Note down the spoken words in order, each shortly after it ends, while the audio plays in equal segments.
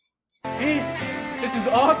This is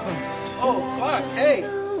awesome. Oh, Clark, hey.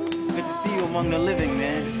 Good to see you among the living,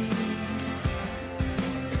 man.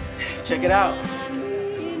 Check it out.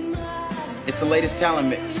 It's the latest talent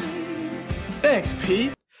mix. Thanks,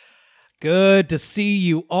 Pete. Good to see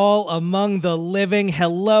you all among the living.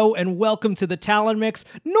 Hello and welcome to the Talent Mix,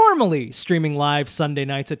 normally streaming live Sunday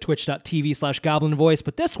nights at twitch.tv/Goblin Voice,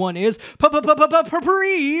 but this one is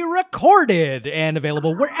pre-recorded and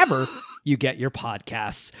available wherever you get your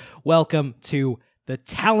podcasts. Welcome to the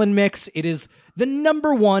Talent Mix. It is the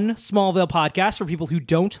number one Smallville podcast for people who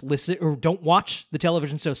don't listen or don't watch the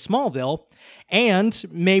television show Smallville, and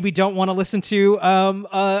maybe don't want to listen to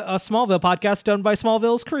a Smallville podcast done by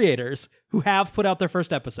Smallville's creators who have put out their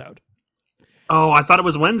first episode. Oh, I thought it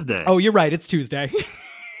was Wednesday. Oh, you're right. It's Tuesday.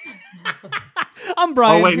 I'm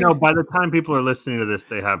Brian. Oh wait, no. By the time people are listening to this,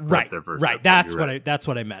 they have put their first. Right. Episode. That's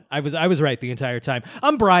what I meant. I was right the entire time.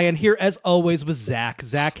 I'm Brian, here as always with Zach.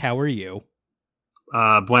 Zach, how are you?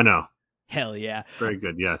 Bueno. Hell yeah. Very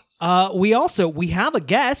good. Yes. We have a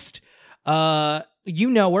guest. You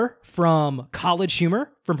know her from CollegeHumor,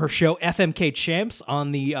 from her show FMK Champs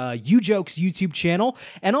on the You Jokes YouTube channel,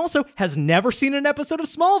 and also has never seen an episode of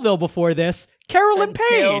Smallville before this, Carolyn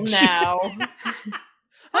Page. Now.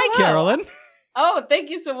 Hi, Carolyn. Oh, thank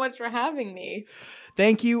you so much for having me.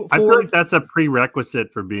 Thank you. I feel like that's a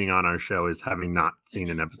prerequisite for being on our show, is having not seen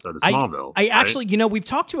an episode of Smallville. I actually, we've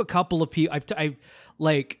talked to a couple of people. I've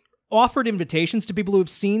offered invitations to people who have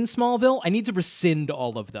seen Smallville. I need to rescind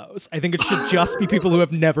all of those. I think it should just be people who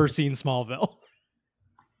have never seen Smallville.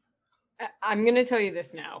 I'm going to tell you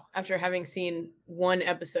this now, after having seen one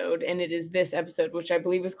episode, and it is this episode, which I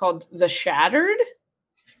believe is called The Shattered.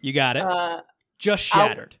 You got it. Just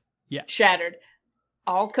Shattered. Yeah. Shattered.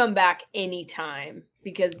 I'll come back anytime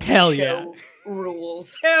because the show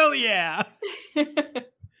rules. Hell yeah.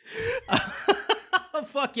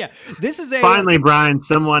 Fuck yeah. This is finally, Brian,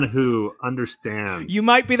 someone who understands. You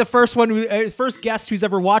might be the first guest who's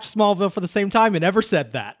ever watched Smallville for the same time and ever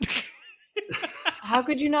said that. How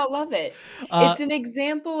could you not love it? It's an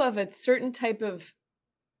example of a certain type of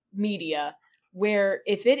media where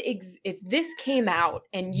if this came out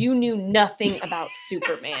and you knew nothing about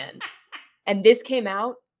Superman and this came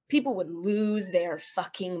out, people would lose their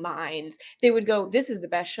fucking minds. They would go, this is the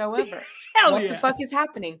best show ever. What the fuck is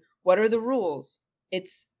happening? What are the rules?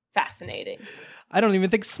 It's fascinating. I don't even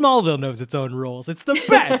think Smallville knows its own rules. It's the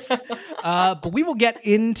best. But we will get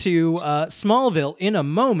into Smallville in a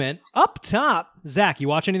moment. Up top, Zach, you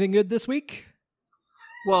watch anything good this week?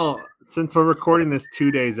 Well, since we're recording this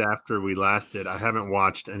 2 days after we last did, I haven't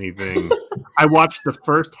watched anything. I watched the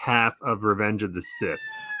first half of Revenge of the Sith.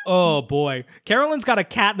 Oh boy, Carolyn's got a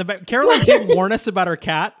cat in the back. Carolyn did warn us about her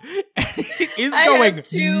cat. It is going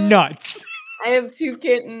nuts. I have 2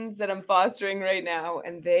 kittens that I'm fostering right now,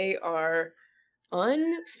 and they are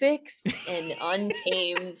unfixed and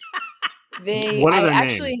untamed. What are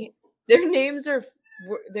their names?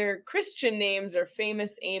 Their Christian names are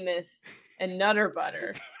Famous Amos and Nutter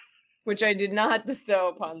Butter, which I did not bestow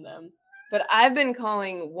upon them. But I've been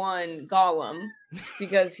calling one Gollum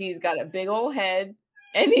because he's got a big old head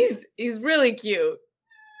and he's really cute.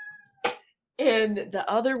 And the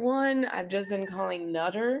other one I've just been calling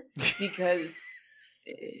Nutter because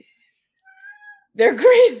they're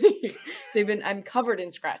crazy. I'm covered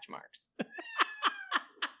in scratch marks.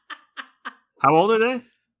 How old are they?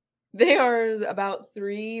 They are about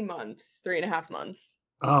 3.5 months.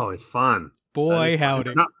 Oh, it's fun. Boy, howdy.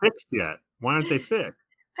 They're not fixed yet. Why aren't they fixed?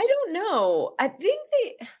 I don't know. I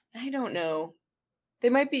don't know. They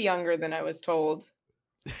might be younger than I was told.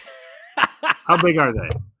 How big are they?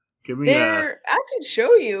 Give me I can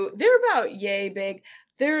show you. They're about yay big.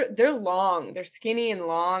 They're long. They're skinny and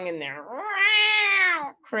long, and they're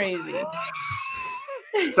crazy.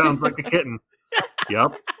 Sounds like a kitten.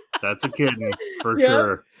 Yep, that's a kitten for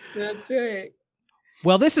sure. That's right.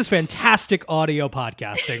 Well, this is fantastic audio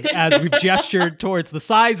podcasting as we've gestured towards the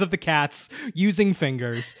size of the cats using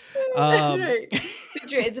fingers. That's right.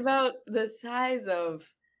 It's about the size of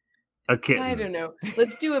a kitten. I don't know.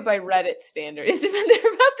 Let's do it by Reddit standard.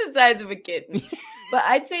 They're about the size of a kitten. But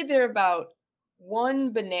I'd say they're about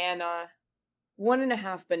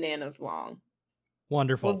 1.5 bananas long.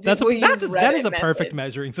 Wonderful. That is a perfect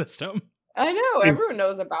measuring system. I know. Everyone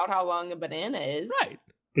knows about how long a banana is. Right.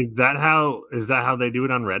 Is that how they do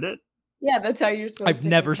it on Reddit? Yeah, that's how you're supposed to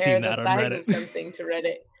never compare seen the that on size Reddit. of something to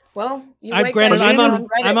Reddit. Well,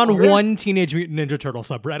 I'm on one Teenage Mutant Ninja Turtle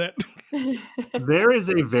subreddit. There is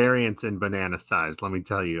a variance in banana size, let me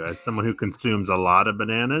tell you, as someone who consumes a lot of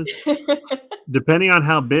bananas. Depending on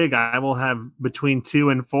how big, I will have between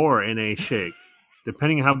 2 and 4 in a shake,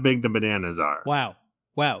 depending on how big the bananas are. Wow.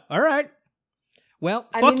 All right. Well,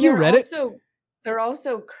 fuck you, Reddit. They're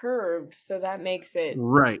also curved, so that makes it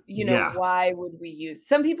right. Why would we use?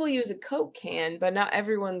 Some people use a Coke can, but not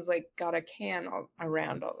everyone's like got a can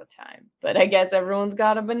around all the time. But I guess everyone's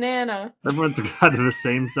got a banana. Everyone's got the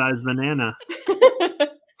same size banana.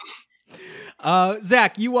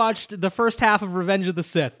 Zach, you watched the first half of Revenge of the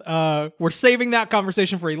Sith. We're saving that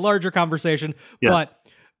conversation for a larger conversation, but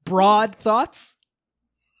broad thoughts?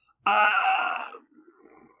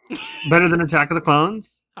 Better than Attack of the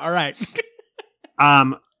Clones. All right. A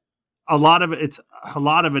lot of it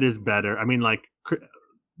is better. I mean, like,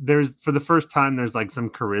 there's for the first time there's like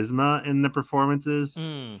some charisma in the performances,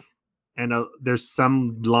 and there's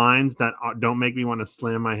some lines that don't make me want to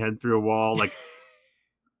slam my head through a wall. Like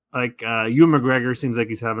Ewan McGregor seems like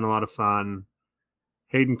he's having a lot of fun.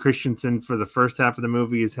 Hayden Christensen for the first half of the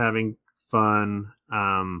movie is having fun.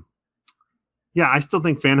 I still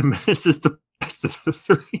think Phantom Menace is the best of the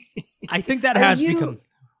three. I think that has become.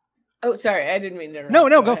 Oh, sorry, I didn't mean to interrupt.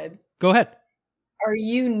 No, go ahead. Are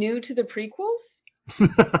you new to the prequels?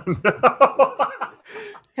 No.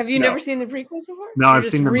 Have you never seen the prequels before? No, I've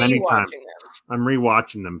seen them many times. Them. I'm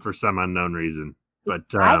rewatching them for some unknown reason. But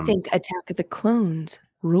I think Attack of the Clones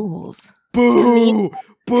rules. Boo!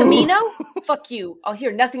 Camino? Fuck you. I'll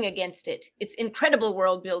hear nothing against it. It's incredible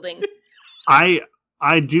world building. I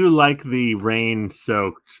do like the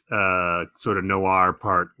rain-soaked sort of noir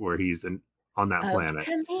part where he's on that planet.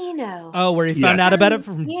 Camino. Oh, where he found out about it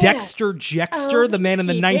from Dexter Jettster, the man in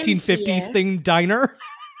the 1950s themed diner.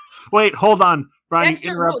 Wait, hold on. Brian, Dexter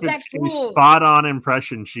you interrupted Dexter a spot-on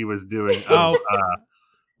impression she was doing.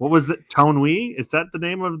 What was it? Tone Wee? Is that the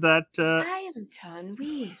name of that? I am Tone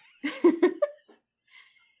Wee.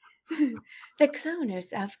 The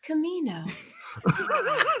cloners of Camino.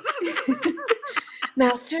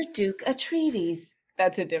 Master Duke Atreides.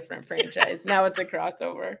 That's a different franchise. Now it's a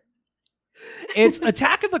crossover. It's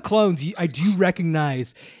Attack of the Clones. I do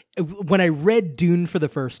recognize when I read Dune for the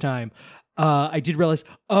first time, I did realize,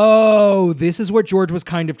 this is what George was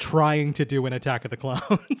kind of trying to do in Attack of the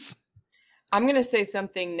Clones. I'm going to say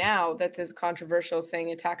something now that's as controversial as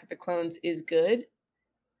saying Attack of the Clones is good.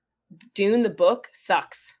 Dune, the book,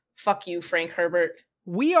 sucks. Fuck you, Frank Herbert.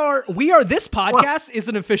 We are this podcast is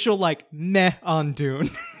an official meh on Dune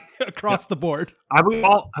across the board. Have we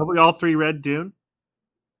all three read Dune?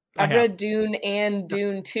 I've read Dune and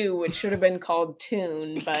Dune 2, which should have been called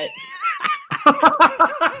Tune, but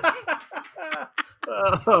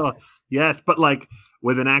yes, but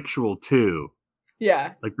with an actual 2.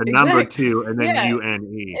 Yeah. Like the number 2 and then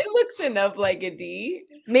UNE. It looks enough like a D.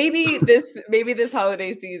 Maybe this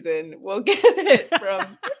holiday season we'll get it from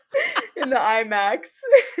in the IMAX.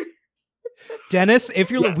 Dennis,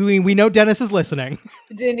 if you're we know Dennis is listening.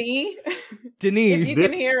 Denis, if you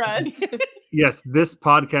can hear us. Yes, this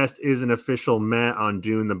podcast is an official meh on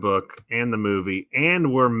Dune the book and the movie,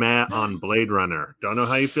 and we're meh on Blade Runner. Don't know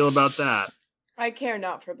how you feel about that. I care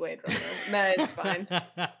not for Blade Runner. Meh is fine.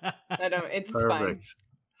 It's Perfect. fine.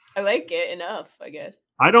 I like it enough, I guess.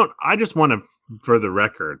 I just want to, for the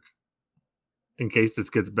record, in case this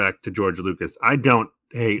gets back to George Lucas, I don't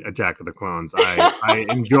hate Attack of the Clones. I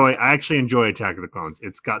actually enjoy Attack of the Clones.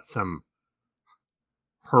 It's got some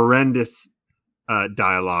horrendous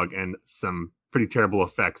dialogue and some pretty terrible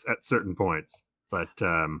effects at certain points. But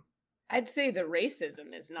I'd say the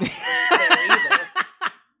racism is not there either.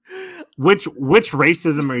 Which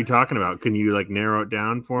racism are you talking about? Can you narrow it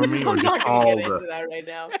down for me? I'm not going to get into that right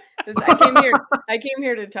now. I came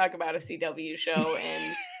here to talk about a CW show,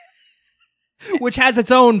 and which has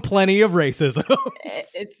its own plenty of racism.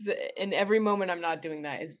 It's in every moment I'm not doing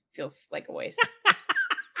that, it feels like a waste.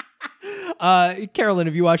 Carolyn,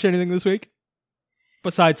 have you watched anything this week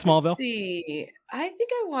besides Smallville? Let's see, I think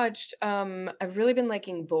I watched. I've really been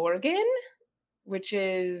liking Borgen, which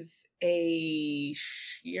is a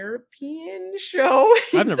European show.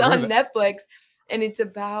 It's on Netflix, and it's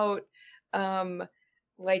about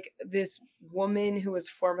this woman who was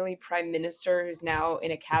formerly prime minister who's now in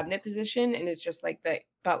a cabinet position, and it's just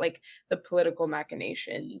about the political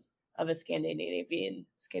machinations of a Scandinavian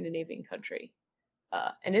country,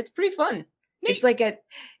 and it's pretty fun. Neat.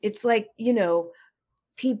 It's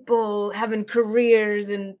people having careers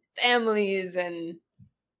and families, and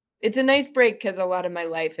it's a nice break because a lot of my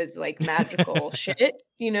life is magical shit,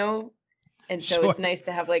 and so It's nice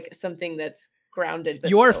to have something that's grounded.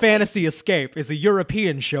 Your fantasy escape is a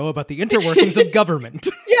European show about the interworkings of government.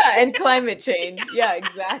 Yeah, and climate change. Yeah,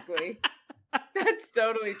 exactly. That's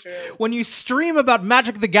totally true. When you stream about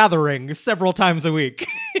Magic the Gathering several times a week,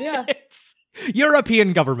 yeah, it's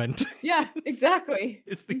European government. Yeah, exactly.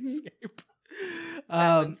 It's the escape.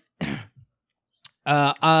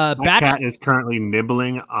 My cat is currently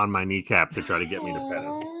nibbling on my kneecap to try to get me to pet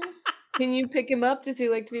him. Can you pick him up? Does he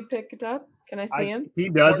like to be picked up? Can I see him? He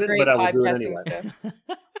doesn't, but I will do it anyway.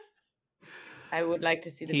 I would like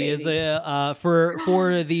to see the baby. He is a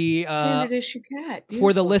for the standard issue cat. Beautiful.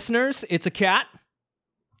 For the listeners, it's a cat.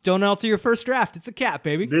 Don't alter your first draft. It's a cat,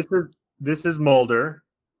 baby. This is Mulder.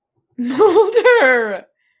 Mulder.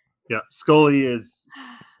 Yeah, Scully is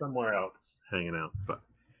somewhere else hanging out, but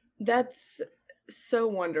that's so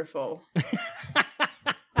wonderful.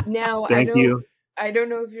 Now, thank you. I don't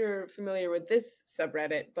know if you're familiar with this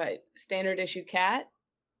subreddit, but standard issue cat.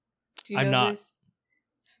 Do you know not. this?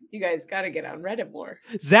 You guys got to get on Reddit more.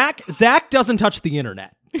 Zach doesn't touch the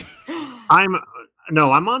internet. I'm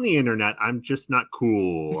on the internet. I'm just not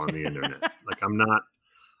cool on the internet. Like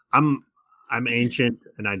I'm ancient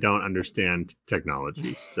and I don't understand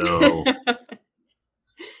technology. So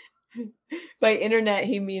By internet,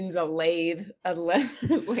 he means a lathe,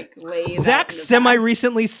 like lathe. Zach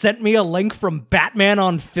recently sent me a link from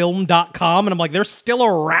BatmanOnFilm.com, and I'm like, they're still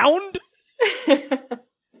around?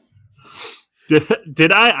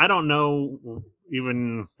 Did I? I don't know.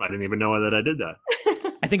 I didn't even know that I did that.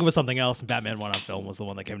 I think it was something else, and Batman One on Film was the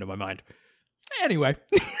one that came to my mind. Anyway.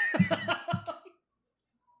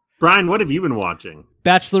 Brian, what have you been watching?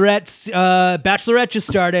 Bachelorette just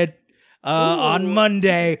started. On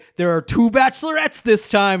Monday, there are 2 bachelorettes this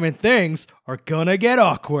time, and things are gonna get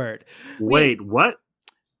awkward. Wait, what?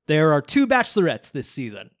 There are 2 bachelorettes this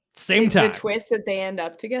season. Same time. Is the twist that they end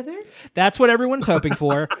up together? That's what everyone's hoping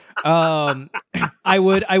for. I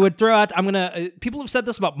would throw out. People have said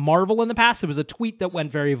this about Marvel in the past. It was a tweet that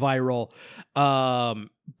went very viral.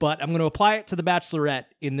 But I'm going to apply it to the Bachelorette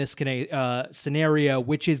in this scenario,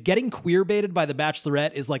 which is getting queer baited by the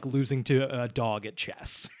Bachelorette is like losing to a dog at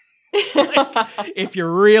chess. Like, if you're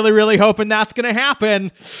really, really hoping that's going to happen.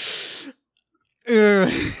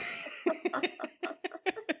 There's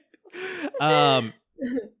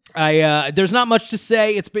not much to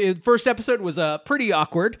say. The first episode was pretty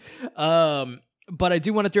awkward. But I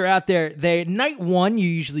do want to throw out there, night 1,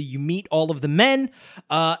 you meet all of the men,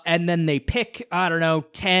 and then they pick,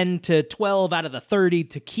 10 to 12 out of the 30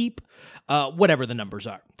 to keep, whatever the numbers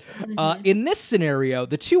are. Mm-hmm. In this scenario,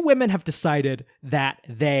 the 2 women have decided that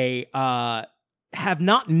they had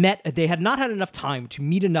not had enough time to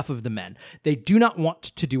meet enough of the men. They do not want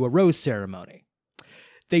to do a rose ceremony.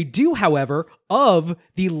 They do, however, of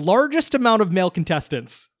the largest amount of male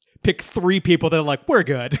contestants, pick 3 people that are like, we're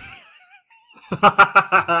good.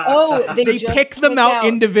 They pick them out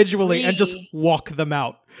individually 3. And just walk them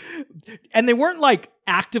out. And they weren't like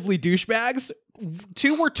actively douchebags.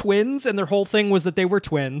 2 were twins, and their whole thing was that they were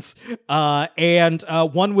twins. And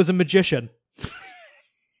 1 was a magician.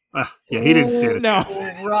 Yeah, he didn't stand it. No.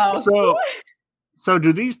 So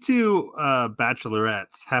do these 2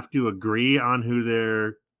 bachelorettes have to agree on who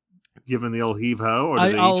they're giving the old heave-ho, or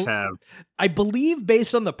do they each have... I believe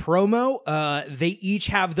based on the promo, they each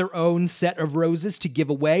have their own set of roses to give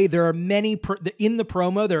away. There are many... in the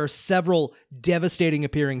promo, there are several devastating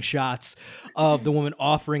appearing shots of the woman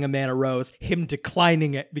offering a man a rose, him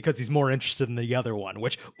declining it because he's more interested in the other one,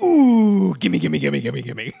 which, ooh, gimme.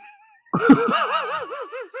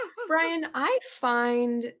 Brian, I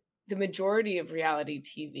find the majority of reality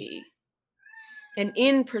TV... And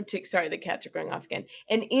in particular, sorry, the cats are going off again.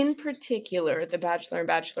 And in particular, The Bachelor and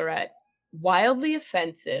Bachelorette, wildly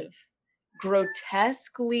offensive,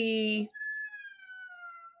 grotesquely...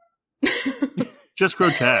 Just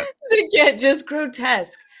grotesque. Yeah, just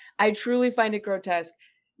grotesque. I truly find it grotesque.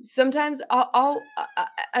 Sometimes I'll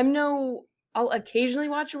occasionally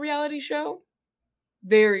watch a reality show.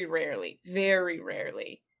 Very rarely,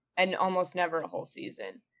 and almost never a whole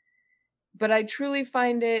season. But I truly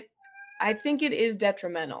find it... I think it is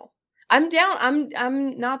detrimental. I'm down.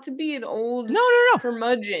 I'm not to be an old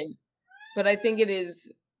curmudgeon, but I think it is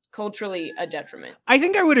culturally a detriment. I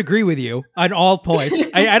think I would agree with you on all points.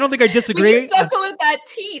 I don't think I disagree. You suckle at that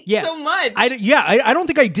teat so much. I don't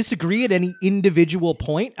think I disagree at any individual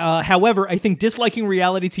point. However, I think disliking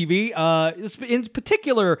reality TV, in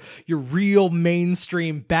particular your real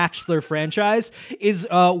mainstream Bachelor franchise, is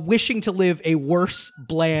wishing to live a worse,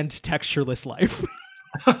 bland, textureless life.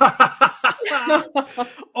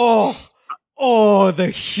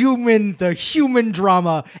 the human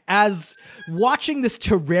drama as watching this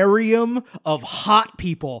terrarium of hot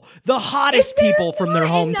people, the hottest people from their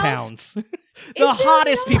hometowns. The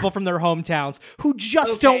hottest people from their hometowns who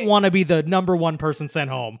just don't want to be the number 1 person sent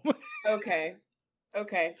home. Okay.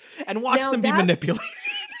 And watch them be manipulated.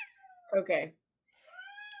 Okay.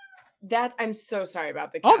 I'm so sorry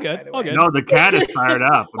about the cat. All good. No, the cat is fired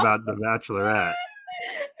up about the Bachelorette.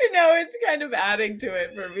 No, it's kind of adding to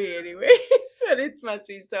it for me anyways, but it must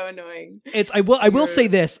be so annoying. I will say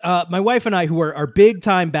this, my wife and I, who are big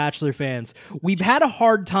time Bachelor fans, we've had a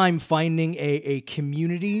hard time finding a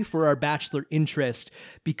community for our Bachelor interest,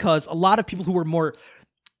 because a lot of people who are more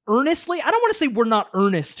earnestly, I don't want to say we're not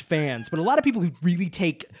earnest fans, but a lot of people who really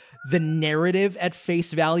take the narrative at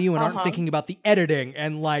face value and aren't thinking about the editing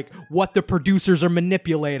and like what the producers are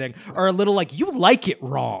manipulating are a little like, you like it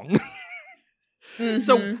wrong.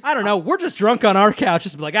 So, I don't know, we're just drunk on our couch,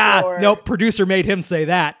 just be like, nope, producer made him say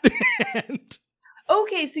that.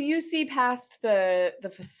 Okay, so you see past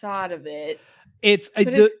the facade of it. It's a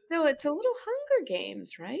little Hunger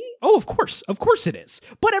Games, right? Oh, of course it is.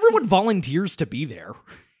 But everyone volunteers to be there.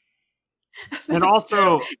 And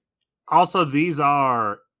also these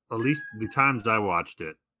are, at least the times I watched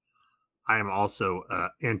it, I am also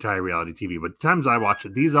anti-reality TV, but the times I watch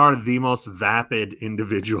it, these are the most vapid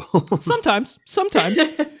individuals. Sometimes.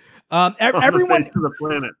 Everyone, the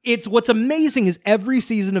planet. It's what's amazing is every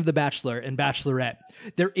season of The Bachelor and Bachelorette,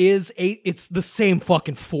 it's the same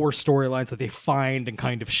fucking 4 storylines that they find and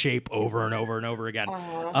kind of shape over and over and over again.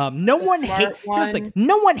 No one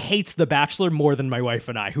hates The Bachelor more than my wife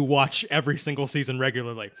and I, who watch every single season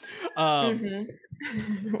regularly. Wait,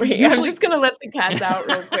 I'm just gonna let the cats out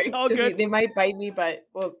real quick. They might bite me, but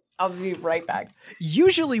I'll be right back.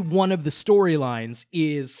 Usually one of the storylines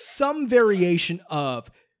is some variation of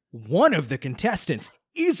one of the contestants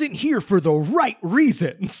isn't here for the right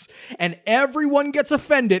reasons, and everyone gets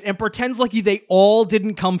offended and pretends like they all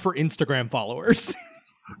didn't come for Instagram followers.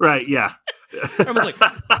 Right, yeah. I was like,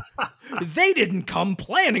 they didn't come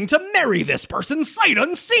planning to marry this person sight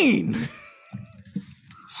unseen.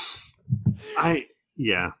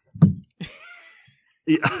 Yeah.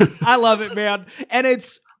 I love it, man. And I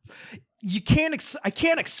can't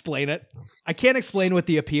explain it. I can't explain what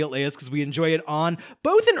the appeal is, because we enjoy it on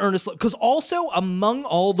both in earnest, because also amongst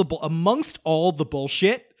all the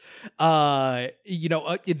bullshit, the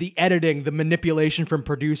editing, the manipulation from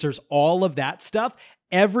producers, all of that stuff,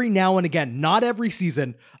 every now and again, not every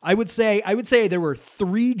season, I would say there were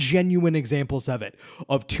 3 genuine examples of it,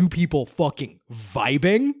 of 2 people fucking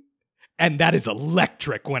vibing, and that is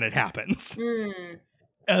electric when it happens.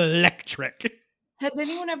 Electric. Has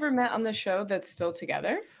anyone ever met on the show that's still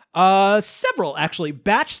together? Several, actually.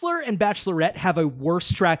 Bachelor and Bachelorette have a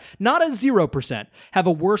worse track, not a 0%, have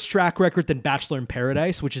a worse track record than Bachelor in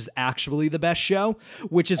Paradise, which is actually the best show,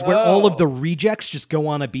 which is where all of the rejects just go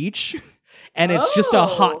on a beach, and it's just a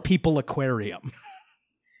hot people aquarium.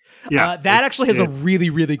 Yeah, that actually has a really,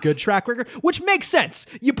 really good track record, which makes sense.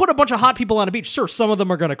 You put a bunch of hot people on a beach, sure, some of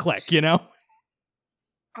them are going to click, you know?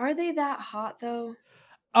 Are they that hot, though?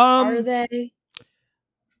 Are they?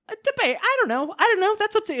 Debate. I don't know.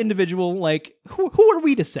 That's up to individual. Like, who are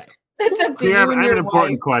we to say? That's up to you. I have an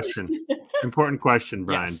important question. Important question,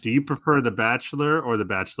 Brian. Yes. Do you prefer The Bachelor or The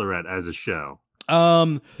Bachelorette as a show?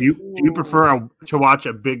 Do you prefer to watch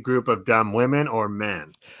a big group of dumb women or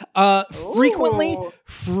men? Frequently,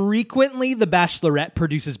 The Bachelorette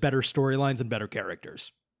produces better storylines and better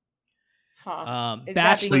characters. Huh.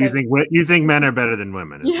 So you think men are better than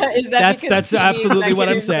women? Yeah, is that that's absolutely what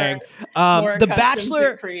I'm saying. The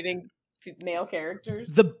Bachelor creating male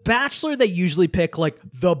characters. The Bachelor, they usually pick like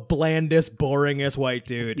the blandest, boringest white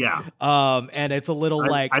dude. Yeah. And it's a little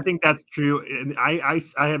I think that's true. And I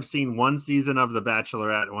have seen 1 season of The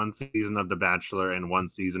Bachelorette, 1 season of The Bachelor, and 1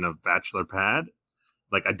 season of Bachelor Pad,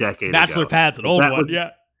 like a decade ago. Bachelor Pad's an old one. Yeah.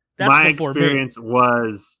 That's my experience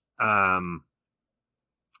was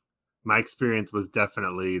my experience was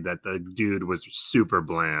definitely that the dude was super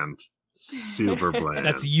bland. Super bland.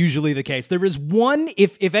 That's usually the case. There is one,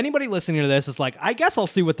 if anybody listening to this is like, I guess I'll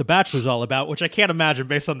see what The Bachelor's all about, which I can't imagine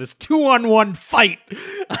based on this 2-on-1 fight.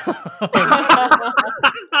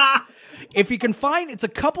 If you can find, it's a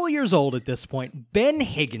couple years old at this point, Ben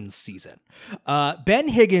Higgins season. Ben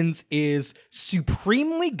Higgins is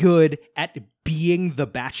supremely good at being the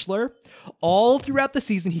Bachelor. All throughout the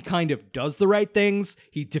season, he kind of does the right things.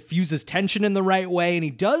 He diffuses tension in the right way, and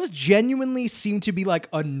he does genuinely seem to be like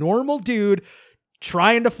a normal dude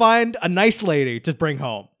trying to find a nice lady to bring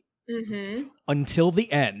home. Mm-hmm. Until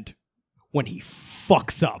the end, when he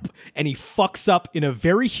fucks up. And he fucks up in a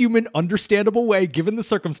very human, understandable way, given the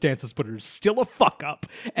circumstances, but it is still a fuck up.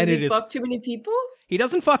 Does he fuck too many people? He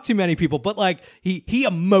doesn't fuck too many people, but like he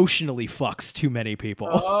emotionally fucks too many people.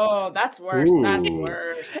 Oh, that's worse. Ooh. That's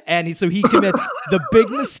worse. And so he commits the big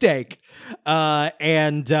mistake.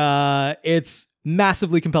 And it's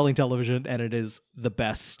massively compelling television, and it is the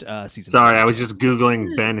best season. Sorry, I was just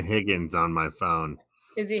Googling Ben Higgins on my phone.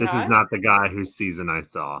 Is he This hot? is not the guy whose season I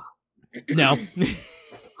saw. No.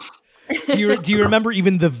 Do you remember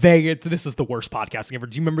even the vague? This is the worst podcasting ever.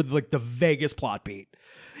 Do you remember like the vaguest plot beat?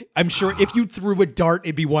 I'm sure if you threw a dart,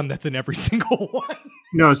 it'd be one that's in every single one.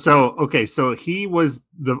 No, so he was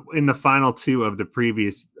in the final two of the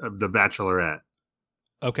Bachelorette.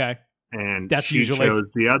 Okay, and that's she usually chose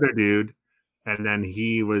the other dude, and then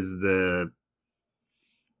he was the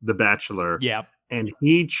Bachelor. Yeah, and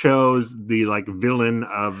he chose the like villain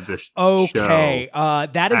of the show. Okay,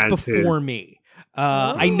 that is before me.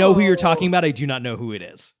 I know who you're talking about. I do not know who it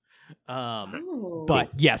is. But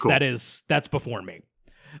yes, cool. That's before me.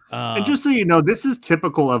 And just so you know, this is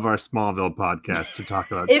typical of our Smallville podcast to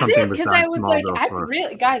talk about. Is something it? Because I was Smallville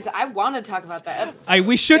like, guys, I want to talk about that episode.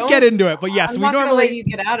 We should get into it, but yes, I'm we not normally let you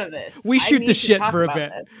get out of this. We shoot the shit for a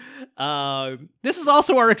bit. This is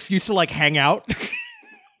also our excuse to like hang out.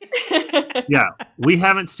 Yeah, we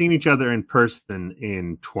haven't seen each other in person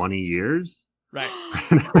in 20 years. Right.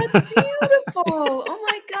 That's beautiful. Oh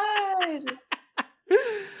my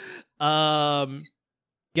god.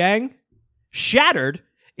 Gang, Shattered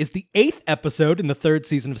is the 8th episode in the 3rd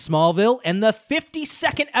season of Smallville and the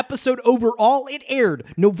 52nd episode overall. It aired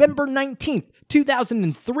November 19th,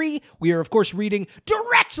 2003. We are, of course, reading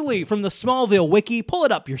directly from the Smallville wiki. Pull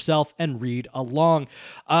it up yourself and read along.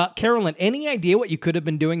 Carolyn, any idea what you could have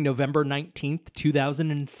been doing November 19th,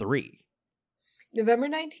 2003? November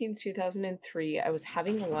 19th, 2003, I was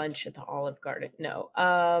having lunch at the Olive Garden. No.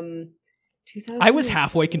 I was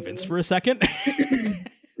halfway convinced for a second.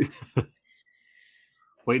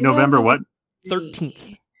 Wait, November what?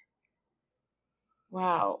 13th.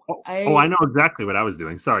 Wow. I know exactly what I was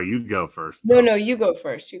doing. Sorry, you go first. No, you go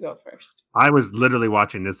first. You go first. I was literally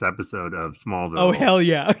watching this episode of Smallville. Oh, hell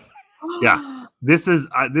yeah. Yeah. This is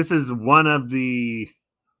one of the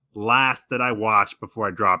last that I watched before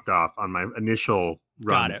I dropped off on my initial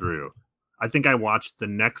run through. I think I watched the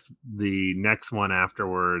next one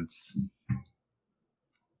afterwards.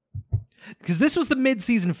 Because this was the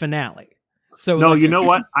mid-season finale. So no, you know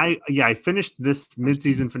what? I finished this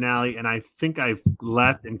mid-season finale, and I think I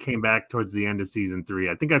left and came back towards the end of season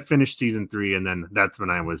 3. I think I finished season 3, and then that's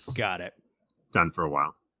when I was done for a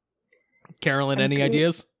while. Carolyn, any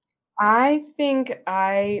ideas? I think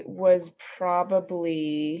I was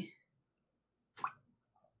probably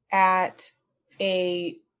at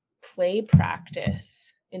a play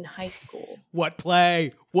practice in high school. What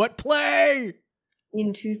play?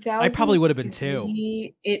 In 2000, I probably would have been too.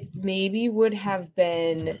 It maybe would have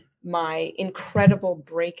been my incredible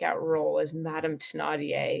breakout role as Madame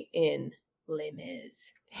Thénardier in Les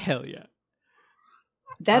Mis. Hell yeah.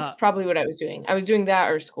 That's probably what I was doing. I was doing that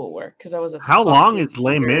or schoolwork because I was a. How long is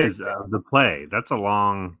Les Mis, the play? That's a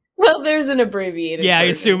long. Well, there's an abbreviated. Yeah, I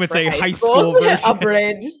assume it's a high school version.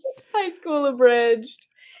 Abridged. High school abridged.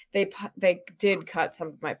 They did cut some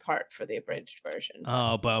of my part for the abridged version.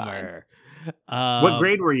 Oh, bummer. What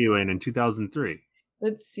grade were you in 2003?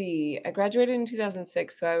 Let's see. I graduated in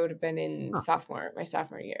 2006, so I would have been in my sophomore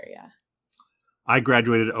year, yeah. I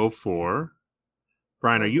graduated 04.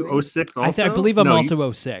 Brian, are you 06 also? I believe I'm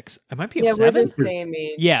also 06. I might be 07. Yeah, we're the same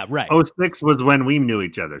age. Yeah, right. 06 was when we knew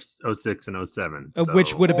each other. 06 and 07. So.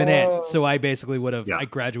 Which would have been it. So I basically would have, I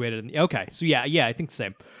graduated. Okay, so yeah, I think the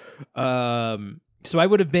same. So I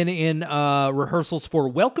would have been in rehearsals for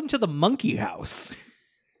Welcome to the Monkey House.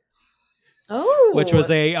 Oh. Which was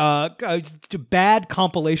a bad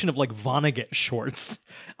compilation of like Vonnegut shorts.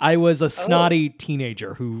 I was a snotty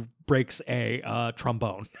teenager who breaks a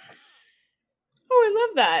trombone. Oh, I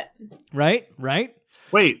love that. Right?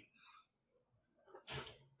 Wait.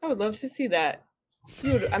 I would love to see that.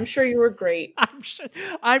 Dude, I'm sure you were great.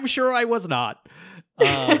 I'm sure I was not.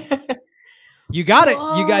 You got it.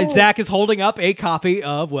 You guys, Zach is holding up a copy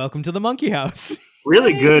of Welcome to the Monkey House.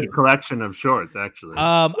 Really good collection of shorts, actually.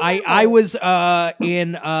 I was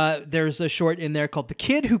in there's a short in there called The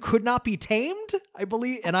Kid Who Could Not Be Tamed, I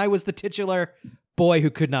believe, and I was the titular boy who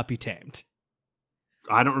could not be tamed.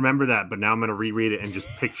 I don't remember that, but now I'm going to reread it and just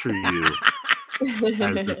picture you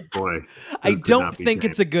as this boy. I don't think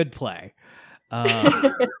it's a good play.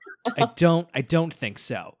 I don't think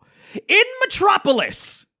so. In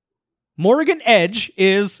Metropolis, Morgan Edge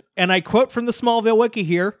is, and I quote from the Smallville wiki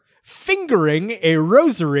here, fingering a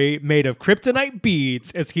rosary made of kryptonite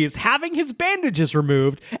beads as he is having his bandages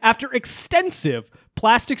removed after extensive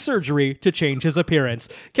plastic surgery to change his appearance.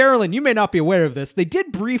 Carolyn, you may not be aware of this. They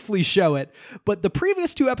did briefly show it, but the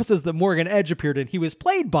previous 2 episodes that Morgan Edge appeared in, he was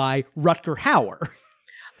played by Rutger Hauer.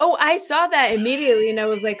 Oh, I saw that immediately and I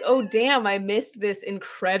was like, oh, damn, I missed this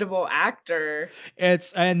incredible actor.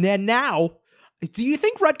 And then now, do you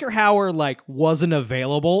think Rutger Hauer like wasn't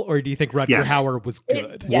available, or do you think Rutger Hauer was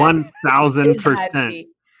good? 1000%.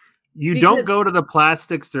 You don't go to the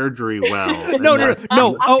plastic surgery well. No.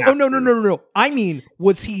 Oh, no. I mean,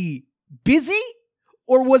 was he busy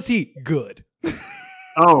or was he good?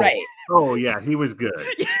 Oh, right. Oh, yeah, he was good.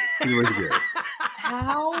 He was good.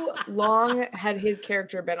 How long had his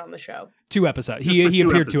character been on the show? 2 episodes. He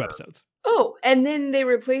appeared 2 episodes. Oh, and then they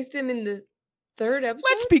replaced him in the 3rd episode?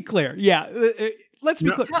 Let's be clear. Yeah, let's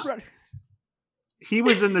be clear. He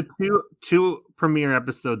was in the two premiere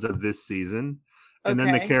episodes of this season. And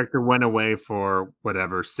then the character went away for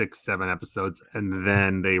 6-7 episodes. And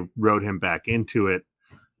then they wrote him back into it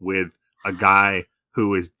with a guy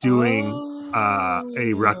who is doing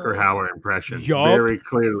a Rutger Hauer impression very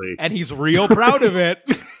clearly. And he's real proud of it.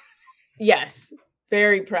 Yes,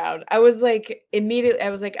 very proud. I was like,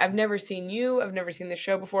 I've never seen you. I've never seen the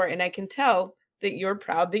show before. And I can tell that you're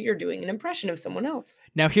proud that you're doing an impression of someone else.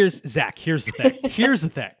 Now, Zach, here's the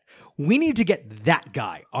thing. We need to get that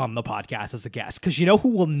guy on the podcast as a guest, because you know who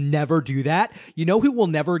will never do that? You know who will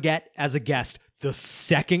never get as a guest the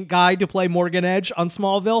second guy to play Morgan Edge on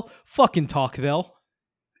Smallville? Fucking Talkville.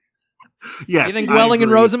 Yes. You think Welling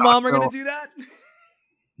and Rosenbaum are going to do that?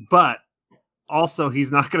 But also,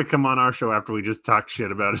 he's not going to come on our show after we just talk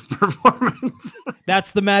shit about his performance.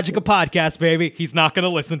 That's the magic of podcast, baby. He's not going to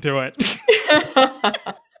listen to it.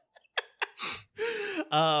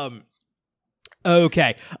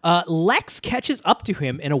 Okay. Lex catches up to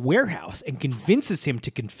him in a warehouse and convinces him to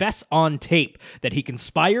confess on tape that he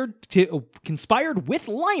conspired with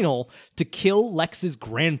Lionel to kill Lex's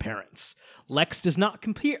grandparents. Lex does not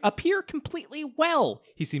appear completely well.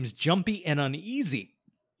 He seems jumpy and uneasy.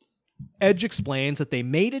 Edge explains that they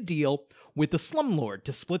made a deal with the slumlord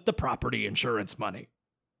to split the property insurance money.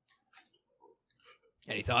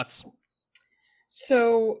 Any thoughts?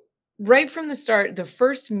 So, right from the start, the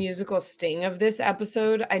first musical sting of this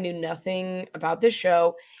episode, I knew nothing about this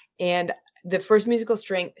show, and the first musical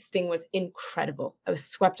sting was incredible. I was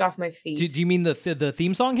swept off my feet. Do you mean the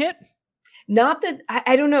theme song hit? Not that,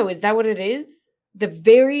 I don't know. Is that what it is? The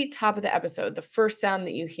very top of the episode, the first sound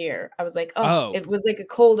that you hear, I was like, oh. It was like a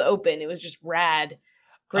cold open. It was just rad.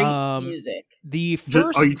 Great music. The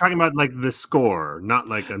first... Are you talking about like the score, not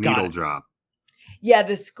like a needle drop? Yeah,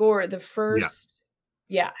 the score, the first...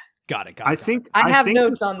 Yeah. Got it. I have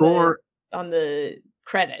notes on the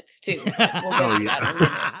credits too. We'll get to that in a minute.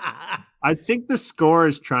 I think the score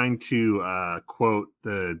is trying to quote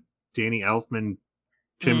the Danny Elfman,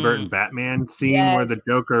 Tim Burton Batman scene where the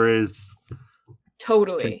Joker is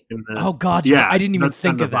totally. Oh God, yeah! I didn't even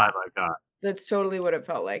think of that. That's totally what it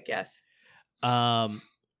felt like. Yes.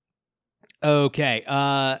 Okay.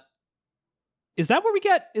 Is that where we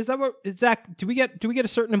get? Is that where Zach? Do we get a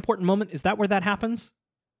certain important moment? Is that where that happens?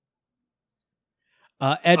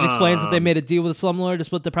 Edge explains that they made a deal with the slumlord to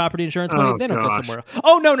split the property insurance money. They don't go somewhere.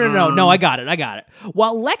 Oh, no, I got it.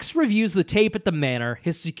 While Lex reviews the tape at the manor,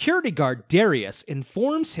 his security guard, Darius,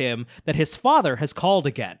 informs him that his father has called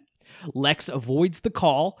again. Lex avoids the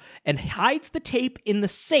call and hides the tape in the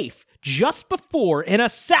safe just before an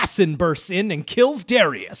assassin bursts in and kills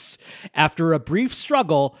Darius. After a brief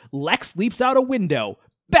struggle, Lex leaps out a window,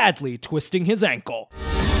 badly twisting his ankle.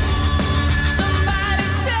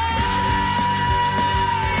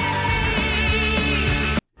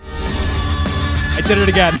 I did it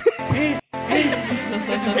again.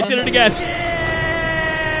 I did it again.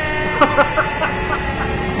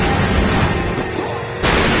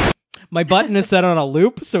 My button is set on a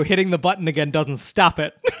loop, so hitting the button again doesn't stop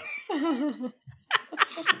it.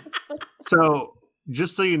 So,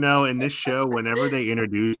 just so you know, in this show, whenever they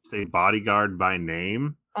introduce a bodyguard by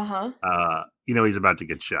name, he's about to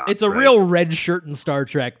get shot. It's a real red shirt in Star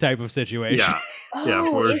Trek type of situation.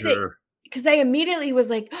 Yeah, for sure. Because I immediately was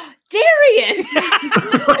like, Darius!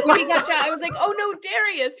 And when he got shot, I was like, oh no,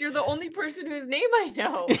 Darius, you're the only person whose name I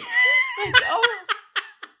know.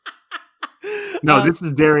 No, this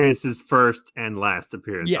is Darius's first and last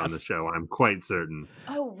appearance on the show. I'm quite certain.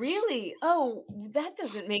 Oh, really? Oh, that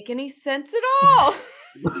doesn't make any sense at all.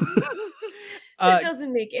 That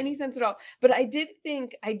doesn't make any sense at all. But I did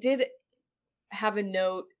have a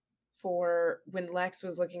note for when Lex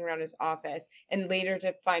was looking around his office and later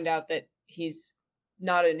to find out that he's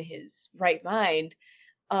not in his right mind.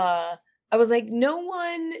 I was like,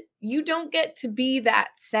 you don't get to be that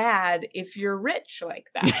sad if you're rich like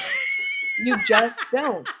that. You just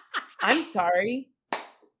don't. I'm sorry.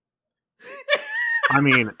 I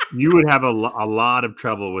mean, you would have a lot of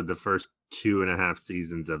trouble with the first 2.5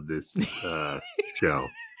 seasons of this show.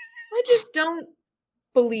 I just don't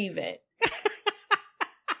believe it.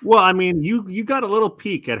 Well, I mean, you got a little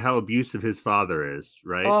peek at how abusive his father is,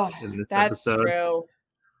 right? Oh, in this that's episode. True.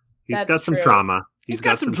 He's got some trauma. He's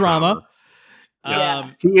got some drama.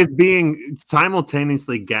 He is being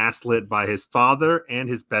simultaneously gaslit by his father and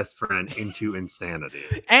his best friend into insanity.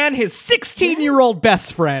 And his 16-year-old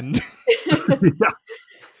best friend.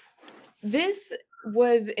 This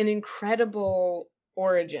was an incredible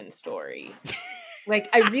origin story. Like,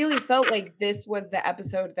 I really felt like this was the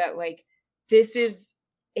episode that, like, this is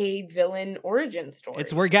a villain origin story.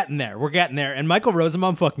 We're getting there. And Michael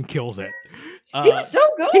Rosenbaum fucking kills it. He was so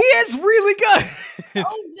good. He is really good. So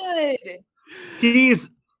good.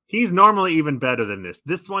 He's normally even better than this.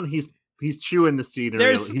 This one, he's chewing the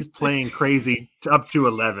scenery. He's playing crazy up to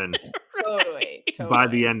 11. Totally. By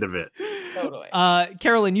the end of it. Totally.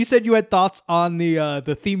 Carolyn, you said you had thoughts on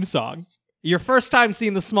the theme song. Your first time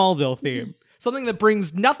seeing the Smallville theme. Something that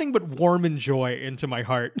brings nothing but warm and joy into my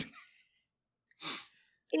heart.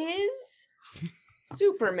 Is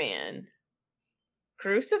Superman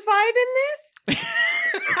crucified in this?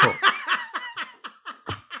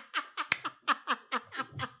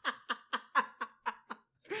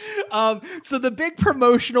 So the big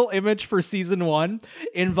promotional image for season 1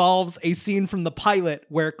 involves a scene from the pilot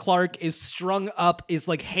where Clark is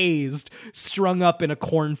hazed, strung up in a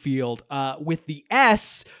cornfield, with the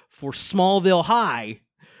S for Smallville High.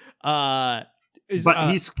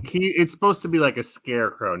 It's supposed to be like a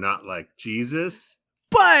scarecrow, not like Jesus.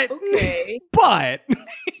 But okay.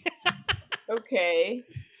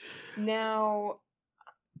 Now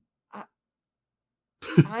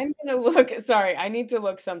I'm gonna look. Sorry, I need to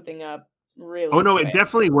look something up. Really? Oh no, quick. It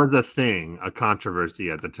definitely was a controversy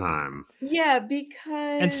at the time. Yeah,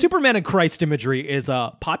 because and Superman and Christ imagery is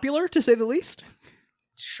popular to say the least.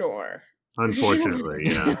 Sure. Unfortunately,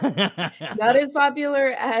 yeah. Not as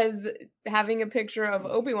popular as having a picture of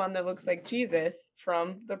Obi-Wan that looks like Jesus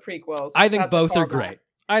from the prequels. I think both are great.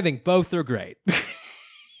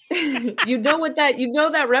 You know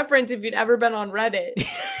that reference if you'd ever been on Reddit.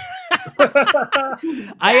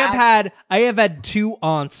 I have had 2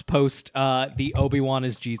 aunts post the Obi-Wan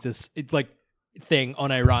is Jesus thing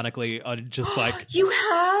unironically just like you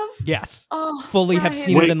have yes oh, fully Brian. have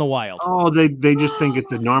seen it in the wild. They just think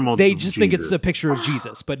it's a normal they just Jesus. think it's a picture of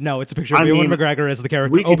Jesus, but no, it's a picture of Ewan McGregor as the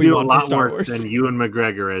character we could Obi-Wan do a lot for Star worse Wars. than Ewan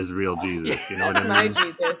McGregor as real Jesus. You know what I mean? My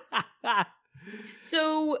Jesus.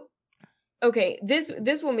 So okay, this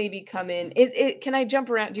will maybe come in. Can I jump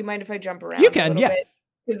around? Do you mind if I jump around? You can, yeah.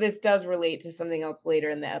 Because this does relate to something else later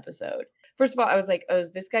in the episode. First of all, I was like, oh,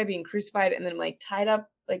 is this guy being crucified? And then I'm like, tied up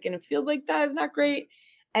like in a field like that is not great.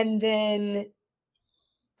 And then,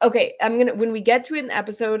 okay, when we get to it in the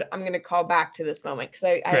episode, I'm going to call back to this moment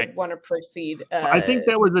because I want to proceed. I think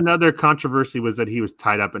that was another controversy was that he was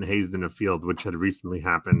tied up and hazed in a field, which had recently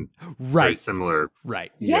happened. Right. Very similar.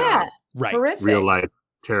 Right. Yeah. Right. Horrific. Real life,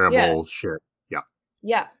 terrible shit. Yeah.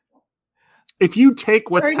 Yeah. If you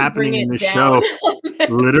take what's happening in this show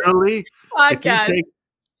literally, if you take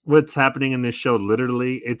what's happening in this show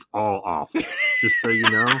literally, it's all awful. Just so you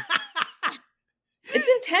know. It's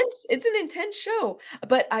intense. It's an intense show.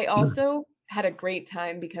 But I also had a great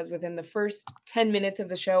time because within the first 10 minutes of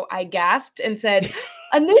the show, I gasped and said,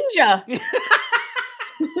 a ninja!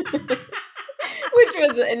 Which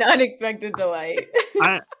was an unexpected delight.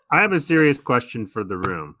 I have a serious question for the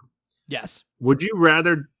room. Yes. Would you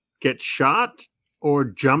rather get shot or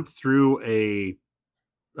jump through a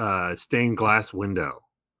stained glass window?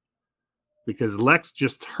 Because Lex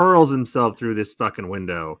just hurls himself through this fucking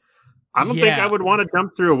window. I don't think I would want to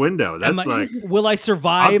jump through a window. That's will I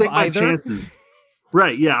survive either?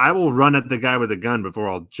 Right, yeah, I will run at the guy with a gun before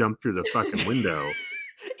I'll jump through the fucking window.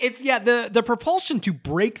 It's the propulsion to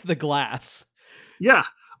break the glass. Yeah,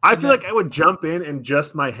 I feel like I would jump in and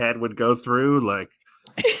just my head would go through, or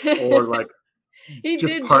he just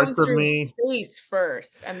did parts jump of through me. Face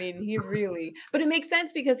first. I mean, but it makes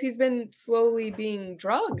sense because he's been slowly being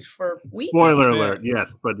drugged for weeks. Spoiler alert,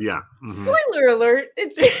 yes, but yeah. Mm-hmm. Spoiler alert!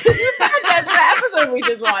 It's podcast the episode we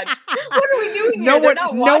just watched. What are we doing here?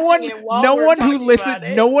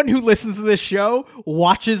 No one who listens to this show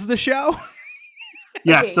watches the show.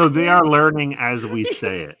 Yeah, so they are learning as we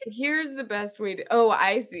say it. Here's the best way to. Oh,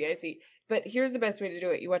 I see. But here's the best way to do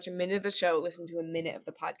it. You watch a minute of the show, listen to a minute of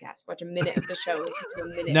the podcast. Watch a minute of the show, listen to a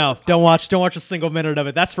minute. No, don't watch a single minute of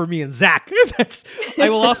it. That's for me and Zach. I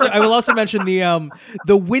will also mention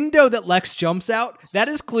the window that Lex jumps out. That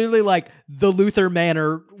is clearly like the Luther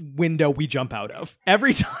Manor window we jump out of.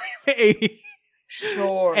 Every time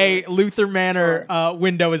a Luther Manor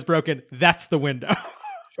window is broken, that's the window.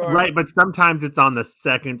 Sure. Right, but sometimes it's on the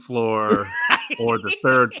second floor or the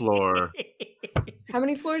third floor. How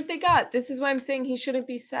many floors they got? This is why I'm saying he shouldn't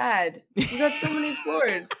be sad. You got so many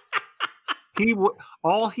floors.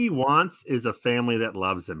 All he wants is a family that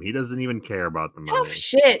loves him. He doesn't even care about the money. Tough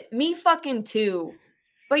shit. Me fucking too.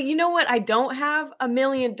 But you know what? I don't have $1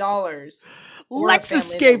 million. Lex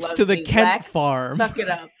escapes to the Kent farm. Suck it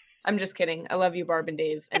up. I'm just kidding. I love you, Barb and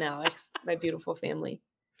Dave and Alex, my beautiful family.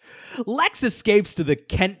 Lex escapes to the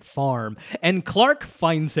Kent farm, and Clark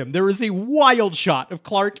finds him. There is a wild shot of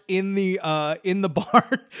Clark in the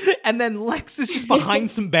barn, and then Lex is just behind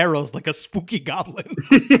some barrels like a spooky goblin.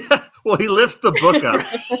 Yeah. Well, he lifts the book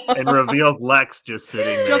up and reveals Lex just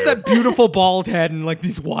sitting there. Just that beautiful bald head and like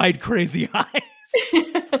these wide, crazy eyes.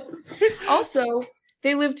 Also,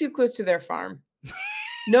 they live too close to their farm.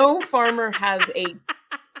 No farmer has a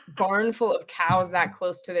barn full of cows that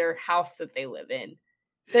close to their house that they live in.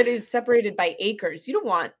 That is separated by acres. You don't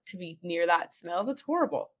want to be near that smell. That's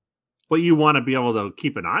horrible. But you want to be able to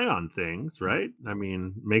keep an eye on things, right? I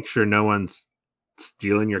mean, make sure no one's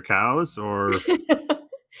stealing your cows or...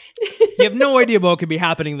 You have no idea what could be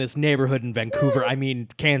happening in this neighborhood in Vancouver. I mean,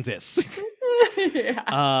 Kansas.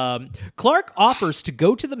 Yeah. Clark offers to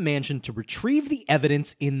go to the mansion to retrieve the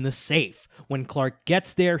evidence in the safe. When Clark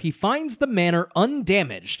gets there, he finds the manor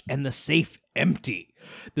undamaged and the safe empty.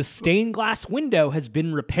 The stained glass window has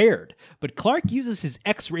been repaired, but Clark uses his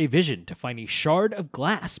X-ray vision to find a shard of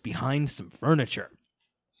glass behind some furniture.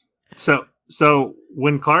 So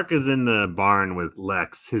when Clark is in the barn with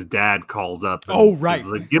Lex, his dad calls up and says,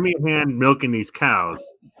 like, give me a hand milking these cows.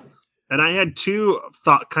 And I had two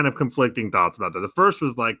kind of conflicting thoughts about that. The first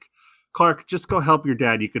was like, Clark, just go help your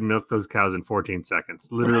dad. You can milk those cows in 14 seconds.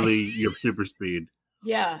 Literally, you have super speed.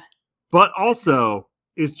 Yeah. But also,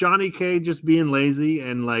 is Johnny K just being lazy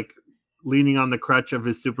and like leaning on the crutch of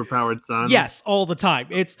his superpowered son? Yes, all the time.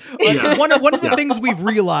 It's one of the things we've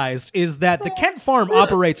realized is that the Kent farm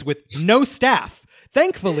operates with no staff.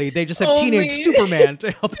 Thankfully, they just have teenage Superman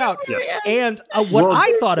to help out. Yeah. And what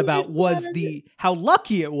I thought about was how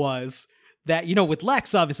lucky it was that, you know, with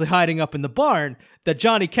Lex obviously hiding up in the barn, that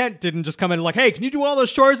Johnny Kent didn't just come in and like, hey, can you do all those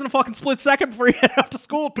chores in a fucking split second before you head off to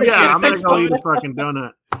school? Appreciate it. I'm going to go eat a fucking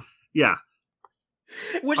donut. Yeah.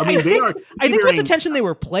 Which I think was the tension they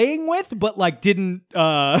were playing with, but like didn't... They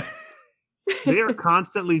are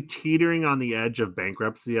constantly teetering on the edge of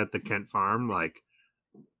bankruptcy at the Kent farm, like...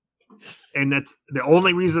 And that's the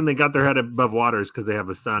only reason they got their head above water is because they have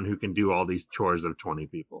a son who can do all these chores of 20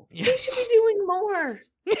 people. They should be doing more.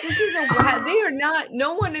 This is they are not.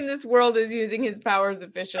 No one in this world is using his powers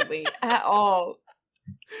efficiently at all.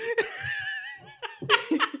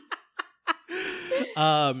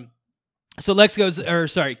 So Clark goes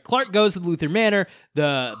to the Luthor Manor.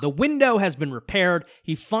 The window has been repaired.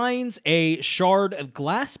 He finds a shard of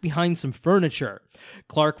glass behind some furniture.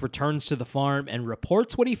 Clark returns to the farm and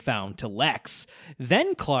reports what he found to Lex.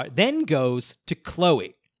 Then Clark goes to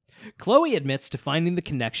Chloe. Chloe admits to finding the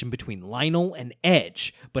connection between Lionel and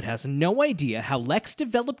Edge, but has no idea how Lex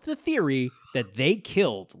developed the theory that they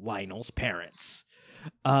killed Lionel's parents.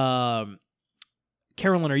 Carolyn,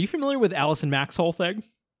 are you familiar with Allison Mack's whole thing?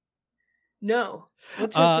 No.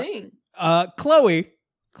 What's her thing? Chloe,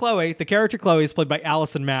 the character Chloe is played by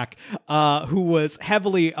Allison Mack, who was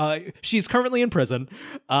heavily, she's currently in prison,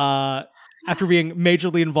 after being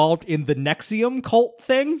majorly involved in the Nexium cult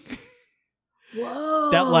thing.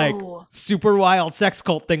 Whoa. That like super wild sex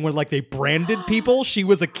cult thing where like they branded people. She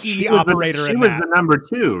was a key operator in that. She was the number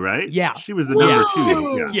 2, right? Yeah. She was the number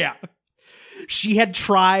 2. Yeah. She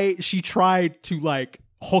tried to like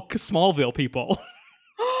hook Smallville people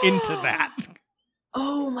into that.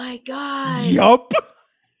 Oh my God. Yup.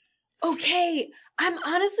 Okay. I'm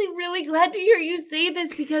honestly really glad to hear you say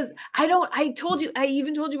this because I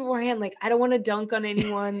even told you beforehand, like, I don't want to dunk on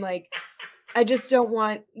anyone. Like, I just don't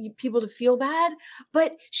want people to feel bad.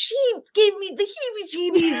 But she gave me the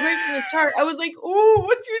heebie-jeebies right from the start. I was like, "Ooh,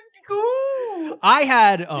 what's your go?" I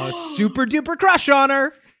had a super duper crush on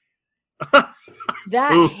her.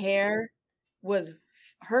 That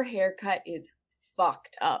her haircut is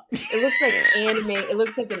fucked up. It looks like an anime. It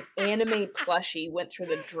looks like an anime plushie went through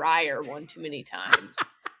the dryer one too many times.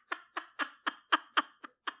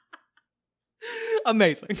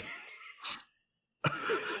 Amazing.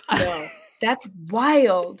 No, that's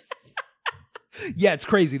wild. Yeah, it's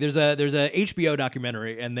crazy. There's a HBO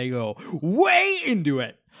documentary, and they go way into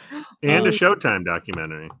it. And a Showtime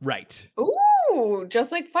documentary. Right. Ooh,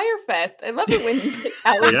 just like Firefest. I love it when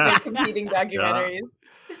Alex make competing documentaries.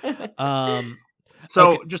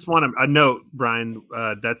 Just want a note, Brian.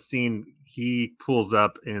 That scene, he pulls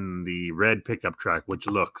up in the red pickup truck, which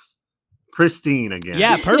looks pristine again.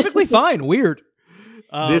 Yeah, perfectly fine. Weird.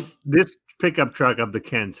 This pickup truck of the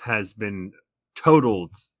Kents has been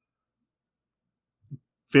totaled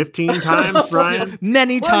 15 times, Brian?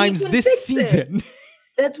 Many Well, times he can this fix season.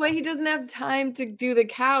 That's why he doesn't have time to do the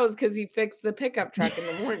cows, because he fixed the pickup truck in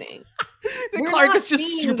the morning. Clark is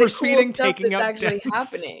just super speeding, taking that's up actually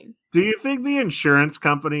dents. happening. Do you think the insurance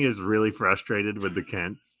company is really frustrated with the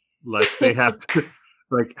Kents? Like, they have to,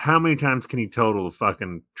 like, how many times can he total the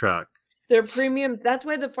fucking truck? Their premiums, that's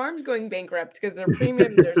why the farm's going bankrupt, because their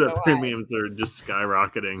premiums are The so premiums are just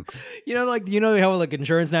skyrocketing. You know how like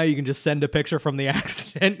insurance now you can just send a picture from the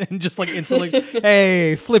accident and just like instantly,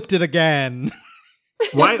 hey, flipped it again.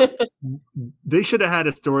 Why? They should have had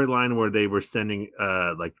a storyline where they were sending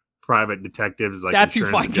like private detectives, like that's who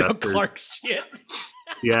insurance finds out adjusters. Clark's shit.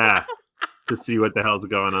 Yeah, to see what the hell's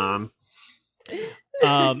going on.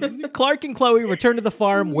 Clark and Chloe return to the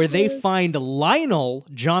farm where they find Lionel,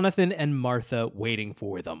 Jonathan, and Martha waiting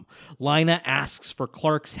for them. Lina asks for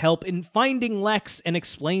Clark's help in finding Lex and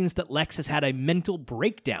explains that Lex has had a mental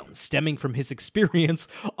breakdown stemming from his experience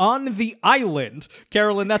on the island.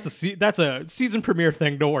 Carolyn, that's a season premiere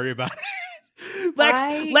thing. Don't worry about it.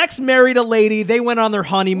 Lex married a lady. They went on their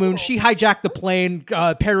honeymoon. She hijacked the plane,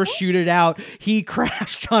 parachuted out. He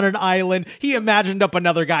crashed on an island. He imagined up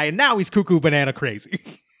another guy, and now he's cuckoo banana crazy.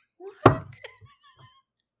 What?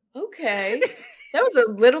 Okay. That was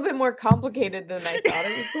a little bit more complicated than I thought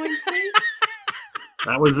it was going to be.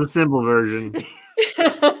 That was the simple version.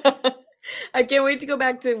 I can't wait to go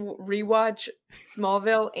back to rewatch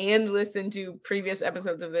Smallville and listen to previous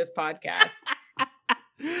episodes of this podcast.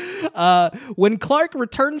 When Clark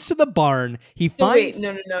returns to the barn, he finds...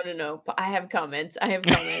 Wait, no. I have comments.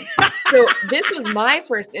 So this was my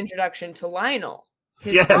first introduction to Lionel.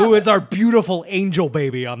 Who is our beautiful angel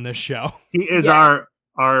baby on this show. He is our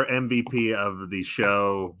MVP of the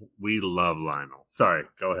show. We love Lionel. Sorry,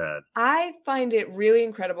 go ahead. I find it really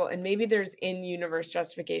incredible, and maybe there's in-universe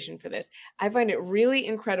justification for this. I find it really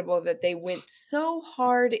incredible that they went so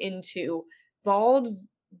hard into bald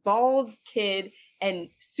kid and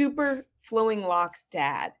super flowing locks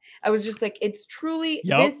dad. I was just like, it's truly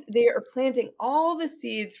this. They are planting all the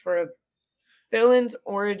seeds for a villain's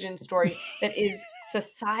origin story that is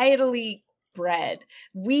societally bred.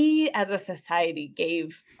 We as a society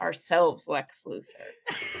gave ourselves Lex Luthor.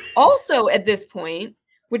 Also at this point,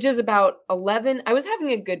 which is about 11, I was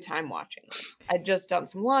having a good time watching this. I'd just done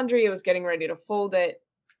some laundry. I was getting ready to fold it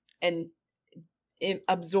and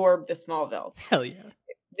absorb the Smallville. Hell yeah.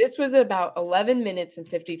 This was about 11 minutes and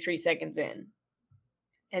 53 seconds in.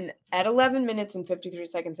 And at 11 minutes and 53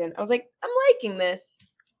 seconds in, I was like, I'm liking this.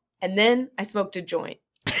 And then I smoked a joint.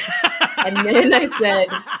 And then I said,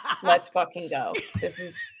 let's fucking go. This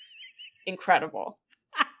is incredible.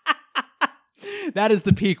 That is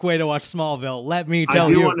the peak way to watch Smallville. Let me tell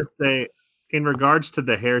you. I do want to say, in regards to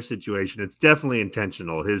the hair situation, it's definitely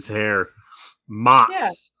intentional. His hair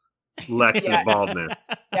mocks Lex's baldness.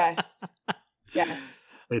 Yes.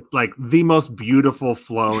 It's like the most beautiful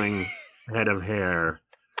flowing head of hair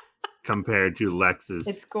compared to Lex's.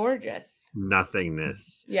 It's gorgeous.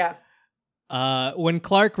 Nothingness. Yeah. When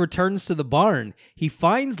Clark returns to the barn, he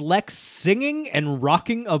finds Lex singing and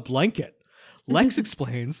rocking a blanket. Lex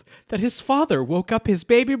explains that his father woke up his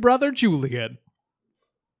baby brother Julian.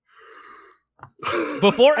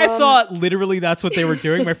 Before I saw it, literally that's what they were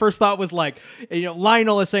doing. My first thought was like,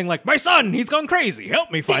 Lionel is saying like, my son, he's gone crazy.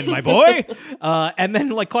 Help me find my boy. And then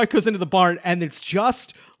like Clark goes into the barn and it's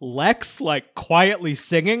just Lex like quietly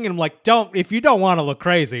singing. And I'm like, if you don't want to look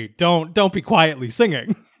crazy, don't be quietly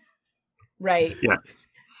singing. Right. Yes.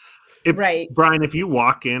 Brian, if you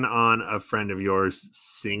walk in on a friend of yours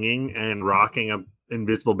singing and rocking a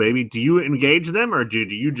invisible baby, do you engage them or do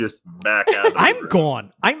you just back out? I'm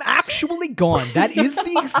gone. I'm actually gone. That is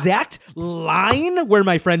the exact line where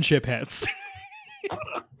my friendship hits.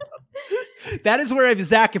 That is where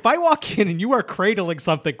Zach, if I walk in and you are cradling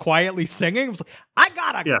something quietly singing, I was like, I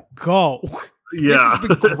gotta go. Yeah. This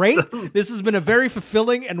has been great. This has been a very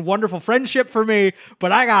fulfilling and wonderful friendship for me,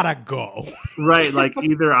 but I gotta go. Right. Like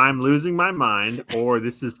either I'm losing my mind or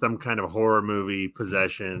this is some kind of horror movie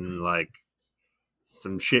possession, like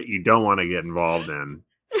some shit you don't want to get involved in.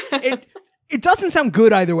 It doesn't sound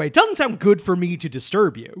good either way. It doesn't sound good for me to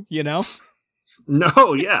disturb you, you know?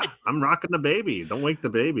 No, yeah. I'm rocking the baby. Don't wake the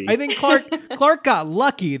baby. I think Clark got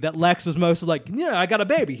lucky that Lex was mostly like, yeah, I got a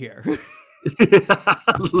baby here.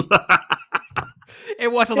 It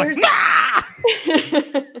wasn't like,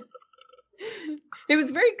 It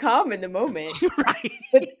was very calm in the moment. Right.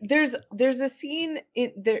 But there's a scene,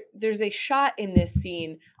 there's a shot in this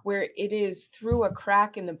scene where it is through a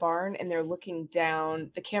crack in the barn and they're looking down,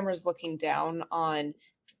 the camera's looking down on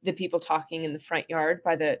the people talking in the front yard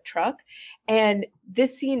by the truck. And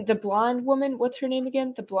this scene, the blonde woman, what's her name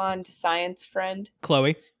again? The blonde science friend?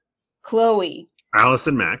 Chloe.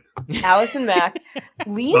 Allison Mack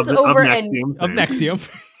leans over and of Nexium.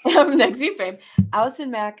 of Nexium fame. Allison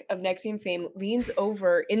Mack of Nexium fame leans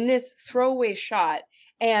over in this throwaway shot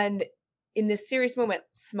and in this serious moment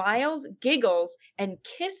smiles, giggles, and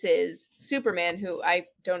kisses Superman, who I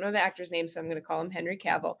don't know the actor's name, so I'm going to call him Henry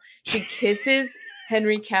Cavill. She kisses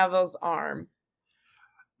Henry Cavill's arm.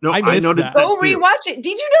 No, I noticed that. Go rewatch it.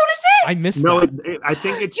 Did you notice it? I missed that. I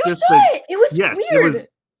think it's you just saw it. It was weird.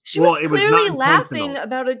 She was clearly laughing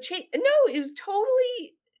about a chase. No, it was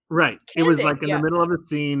totally right. candid. It was like in the middle of a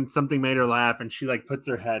scene, something made her laugh, and she like puts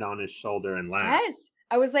her head on his shoulder and laughs. Yes,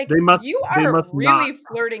 I was like, you are really not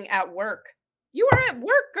flirting at work. You are at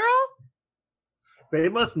work, girl. They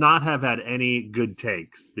must not have had any good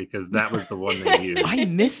takes because that was the one they used. I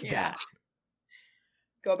missed that.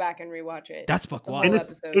 Go back and rewatch it. That's book one. And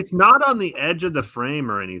it's not on the edge of the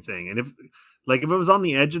frame or anything. And if it was on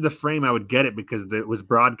the edge of the frame, I would get it because it was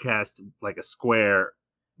broadcast like a square,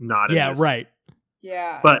 not right.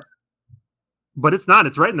 Yeah. But it's not.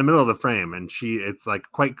 It's right in the middle of the frame, and it's like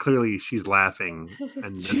quite clearly she's laughing,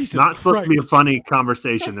 and it's not supposed to be a funny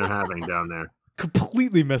conversation they're having down there.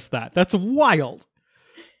 Completely missed that. That's wild.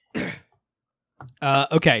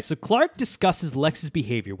 Okay, so Clark discusses Lex's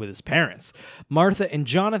behavior with his parents. Martha and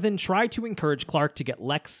Jonathan try to encourage Clark to get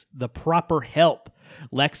Lex the proper help.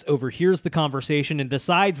 Lex overhears the conversation and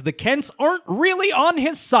decides the Kents aren't really on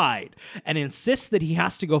his side and insists that he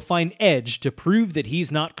has to go find Edge to prove that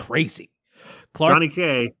he's not crazy. Clark, Johnny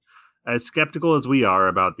K, as skeptical as we are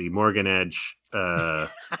about the Morgan Edge facelift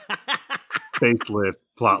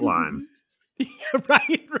plotline.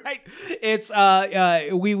 Right. It's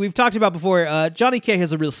we've talked about before. Johnny K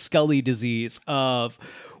has a real Scully disease of.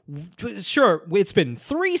 Sure, it's been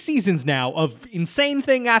 3 seasons now of insane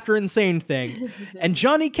thing after insane thing, and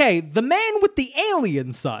Johnny K, the man with the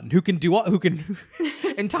alien son, who can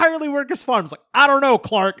entirely work his farms. Like, I don't know,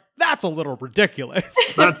 Clark, that's a little ridiculous.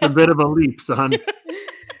 That's a bit of a leap, son.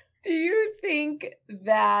 Do you think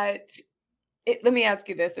that? Let me ask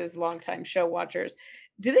you this: as longtime show watchers,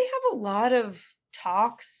 do they have a lot of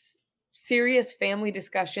talks? Serious family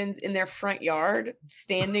discussions in their front yard,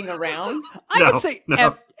 standing around? I would say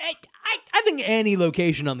I think any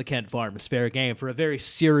location on the Kent farm is fair game for a very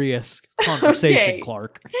serious conversation, okay.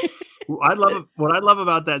 Clark. What I love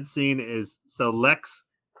about that scene is, so Lex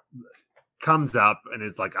comes up and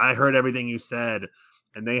is like, I heard everything you said,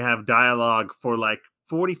 and they have dialogue for like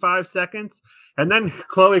 45 seconds, and then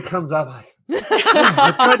Chloe comes up like,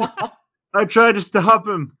 I tried to stop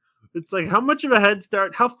him. It's like, how much of a head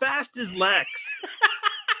start? How fast is Lex?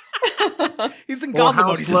 He's in goblin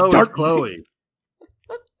mode. He's slow is Chloe.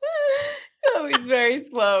 Oh, he's very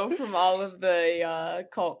slow from all of the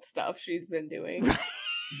cult stuff she's been doing.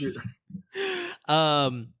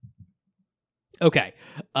 Okay.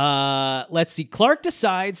 Let's see. Clark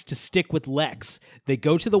decides to stick with Lex. They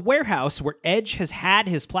go to the warehouse where Edge has had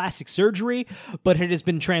his plastic surgery, but it has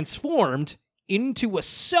been transformed into a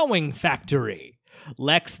sewing factory.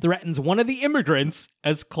 Lex threatens one of the immigrants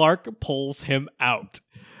as Clark pulls him out.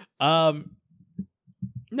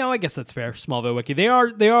 No, I guess that's fair. Smallville Wiki. They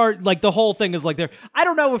are like, the whole thing is like I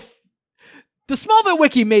don't know if the Smallville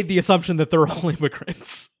Wiki made the assumption that they're all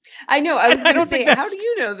immigrants. I know. I was going to say, how do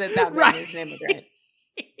you know that man is an immigrant?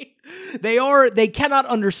 They cannot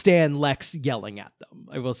understand Lex yelling at them.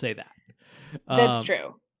 I will say that. That's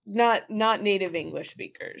true. Not native English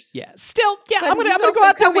speakers. Yeah. Still, yeah. But I'm gonna go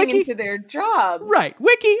out there, Wiki. Into their job, right?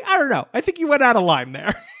 Wiki. I don't know. I think you went out of line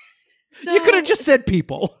there. So, you could have just said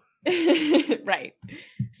people. Right.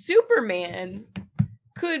 Superman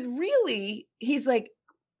could really. He's like,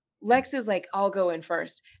 Lex is like, I'll go in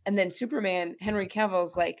first, and then Superman, Henry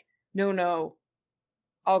Cavill's like, no,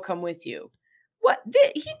 I'll come with you. What?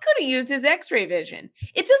 He could have used his X-ray vision.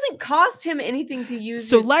 It doesn't cost him anything to use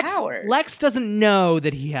his powers. Lex doesn't know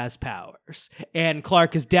that he has powers, and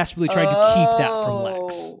Clark is desperately trying to keep that from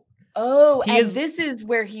Lex. This is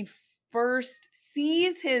where he first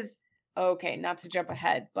sees his. Okay, not to jump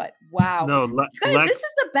ahead, but wow. No, guys, this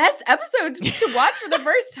is the best episode to watch for the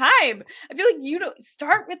first time. I feel like you don't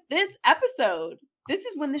start with this episode. This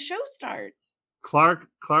is when the show starts. Clark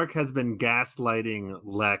has been gaslighting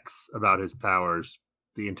Lex about his powers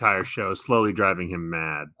the entire show, slowly driving him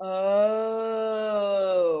mad.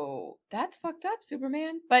 Oh, that's fucked up,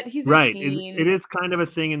 Superman. But he's right. A teen. It is kind of a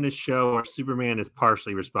thing in this show where Superman is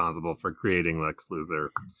partially responsible for creating Lex Luthor.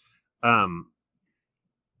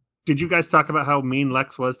 Did you guys talk about how mean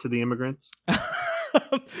Lex was to the immigrants?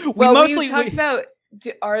 we talked about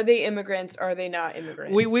Are they immigrants? Are they not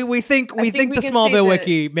immigrants? We think the Smallville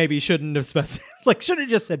wiki maybe shouldn't have should have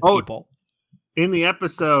just said people. In the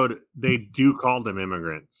episode, they do call them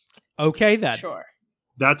immigrants. Okay, then. Sure.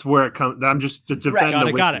 That's where it comes. I'm just to defend the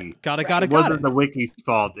wiki. Got it. It wasn't the wiki's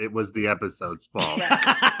fault. It was the episode's fault.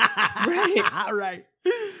 Right.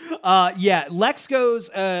 Yeah. Lex goes.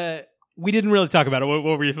 We didn't really talk about it. What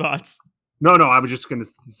were your thoughts? No. I was just going to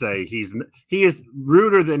say he is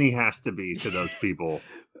ruder than he has to be to those people.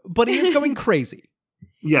 But he is going crazy.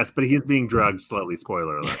 Yes, but he's being drugged slowly.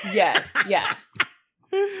 Spoiler alert. Yes. Yeah.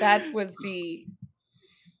 That was the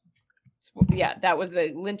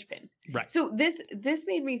linchpin. Right. So this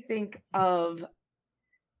made me think of,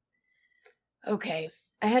 okay,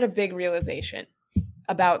 I had a big realization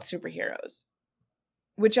about superheroes,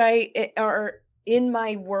 which are in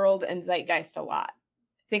my world and zeitgeist a lot.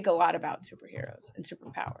 Think a lot about superheroes and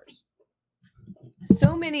superpowers.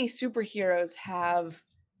 So many superheroes have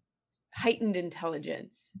heightened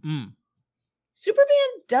intelligence. Superman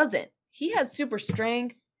doesn't. He has super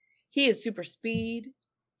strength. He has super speed.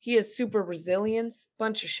 He has super resilience.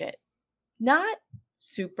 Bunch of shit. Not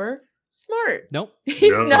super smart. Nope.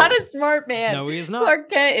 He's not a smart man. No, he is not. Clark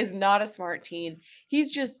Kent is not a smart teen.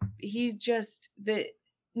 He's just the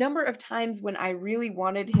number of times when I really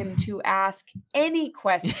wanted him to ask any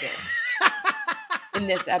question in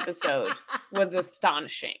this episode was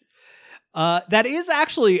astonishing. That is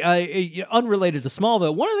actually unrelated to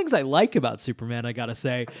Smallville. One of the things I like about Superman, I gotta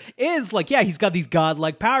say, is he's got these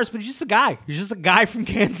godlike powers, but he's just a guy. He's just a guy from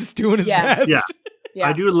Kansas doing his best. Yeah.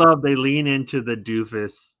 I do love they lean into the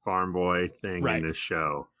doofus farm boy thing in this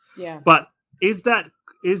show. Yeah. But is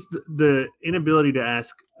the inability to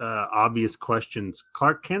ask obvious questions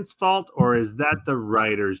Clark Kent's fault, or is that the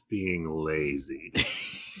writers being lazy?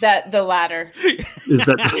 That the latter. Is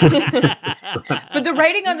that? But the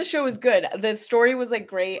writing on the show was good. The story was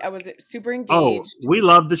great. I was super engaged. Oh, we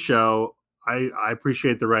love the show. I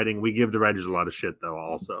appreciate the writing. We give the writers a lot of shit though,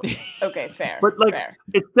 also. Okay, fair. But fair.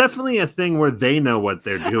 It's definitely a thing where they know what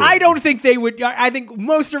they're doing. I don't think they would. I think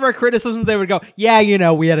most of our criticisms they would go,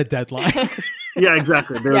 yeah, we had a deadline. Yeah,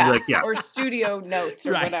 exactly. They would be or studio notes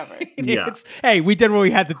or whatever. Hey, we did what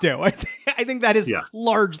we had to do. I think that is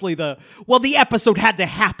largely the episode had to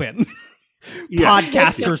happen.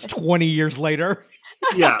 Podcasters 20 years later.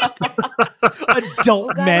 Yeah.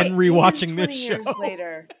 Adult men rewatching this show. 20 years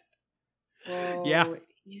later. Whoa, yeah.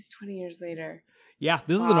 He's 20 years later. Yeah,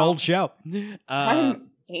 this is an old show. I'm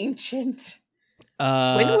ancient.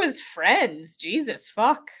 When was Friends? Jesus,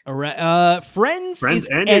 fuck. Friends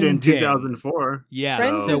ended in 2004. Yeah.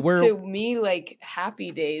 Friends is to me Happy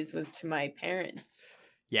Days was to my parents.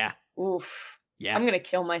 Yeah. Oof. Yeah. I'm going to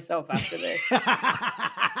kill myself after this.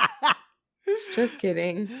 Just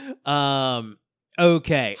kidding.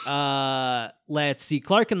 Okay. Let's see.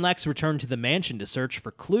 Clark and Lex return to the mansion to search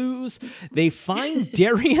for clues. They find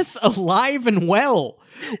Darius alive and well.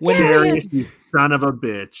 Darius, you son of a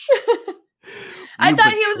bitch. I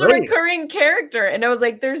thought he was a recurring character, and I was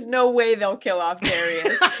like, there's no way they'll kill off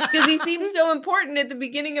Darius because he seems so important at the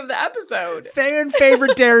beginning of the episode. Fan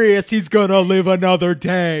favorite Darius, he's gonna live another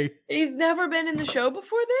day. He's never been in the show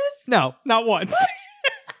before this? No, not once.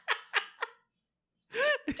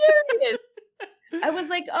 Darius. I was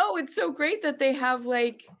like, oh, it's so great that they have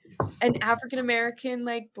an African-American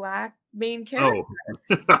black main character.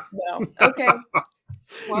 Oh. No. Okay.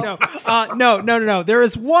 Well. No. There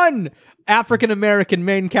is one African-American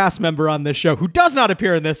main cast member on this show who does not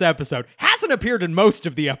appear in this episode, hasn't appeared in most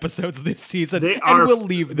of the episodes this season, and will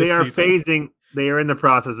leave this season. They are in the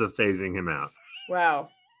process of phasing him out. Wow.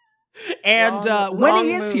 And when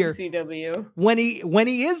he is here, CW. when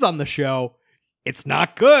he is on the show, it's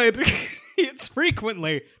not good. It's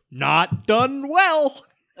frequently not done well.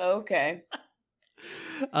 Okay.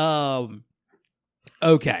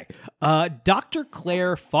 Okay. Dr.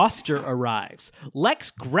 Claire Foster arrives. Lex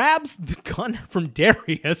grabs the gun from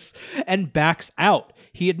Darius and backs out.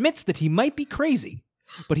 He admits that he might be crazy,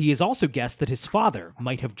 but he has also guessed that his father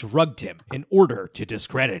might have drugged him in order to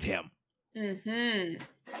discredit him. Mm-hmm.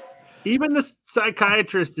 Even the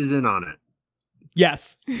psychiatrist is in on it.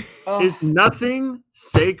 Yes. Is nothing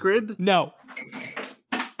sacred? No.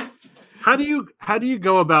 How do you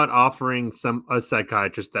go about offering a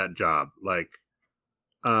psychiatrist that job?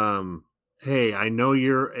 Hey, I know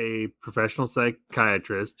you're a professional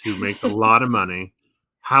psychiatrist who makes a lot of money.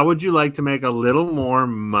 How would you like to make a little more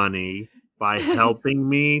money by helping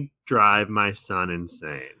me drive my son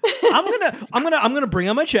insane? I'm gonna bring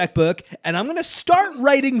out my checkbook and I'm gonna start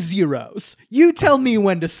writing zeros. You tell me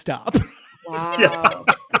when to stop. Wow. Yeah.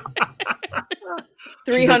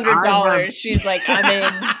 $300. She's like, I'm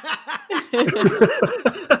in.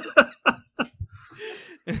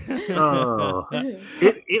 Oh.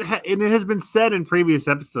 It has been said in previous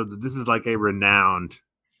episodes that this is like a renowned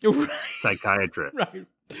psychiatrist. Right.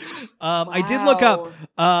 I did look up.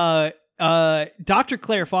 Dr.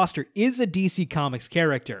 Claire Foster is a DC Comics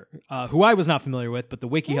character who I was not familiar with, but the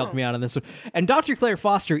wiki helped me out on this one. And Dr. Claire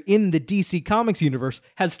Foster in the DC Comics universe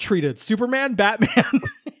has treated Superman, Batman,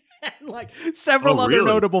 and like several other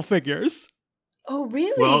notable figures. Oh,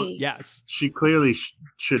 really? Well, yes. She clearly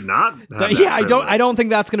should not. I don't think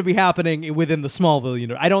that's going to be happening within the Smallville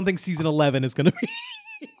universe. I don't think season 11 is going to be.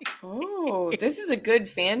 Oh, this is a good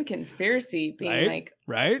fan conspiracy. Being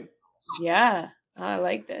right? Yeah, I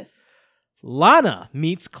like this. Lana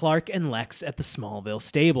meets Clark and Lex at the Smallville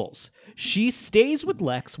stables. She stays with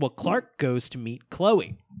Lex while Clark goes to meet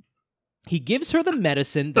Chloe. He gives her the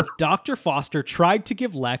medicine that Dr. Foster tried to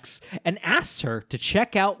give Lex and asks her to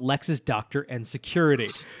check out Lex's doctor and security.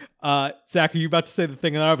 Zach, are you about to say the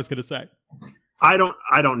thing that I was going to say? I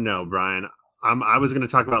don't know, Brian. I was going to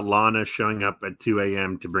talk about Lana showing up at 2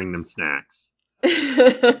 a.m. to bring them snacks.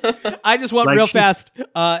 I just want real fast.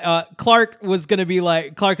 Clark was going to be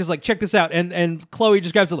like, Clark is like, check this out. And Chloe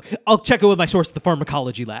just grabs it. I'll check it with my source at the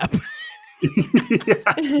pharmacology lab.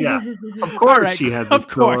 yeah. Of course right, she has a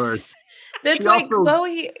source. That's she why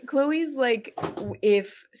also... Chloe's like,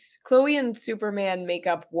 if Chloe and Superman make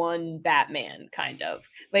up one Batman, kind of.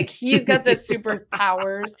 Like, he's got the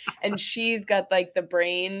superpowers, and she's got, like, the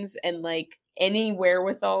brains and, like, any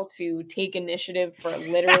wherewithal to take initiative for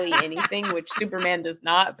literally anything, which Superman does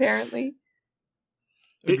not, apparently.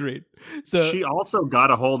 Agreed. So she also got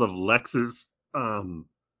a hold of Lex's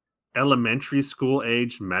elementary school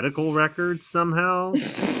age medical records somehow.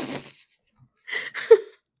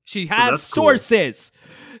 She has sources.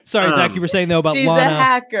 Cool. Sorry, Zach, you were saying though about she's Lana. She's a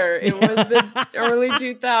hacker. It was the early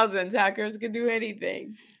 2000s. Hackers could do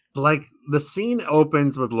anything. Like, the scene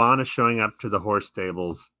opens with Lana showing up to the horse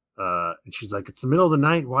stables, and she's like, "It's the middle of the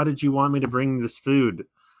night. Why did you want me to bring this food?"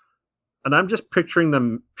 And I'm just picturing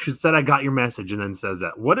them. She said, "I got your message," and then says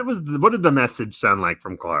that. What did the message sound like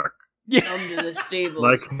from Clark? Yeah, come to the stables.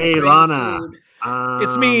 Like, "Hey, Lana,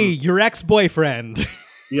 it's me, your ex-boyfriend."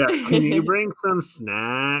 Yeah, can you bring some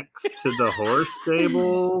snacks to the horse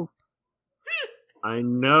stable? I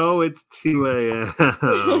know it's 2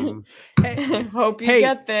 a.m. Hope you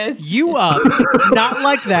get this. You up, not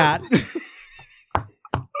like that.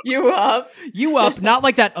 You up. You up, not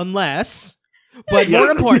like that unless, but more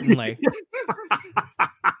importantly.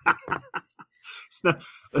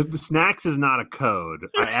 Snacks is not a code.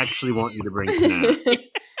 I actually want you to bring snacks.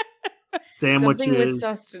 Sandwiches. Something with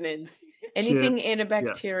sustenance. Anything chips,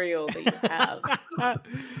 antibacterial that you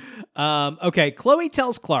have. Okay, Chloe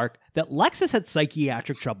tells Clark that Lex has had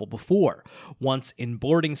psychiatric trouble before. Once in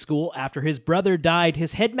boarding school, after his brother died,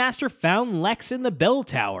 his headmaster found Lex in the bell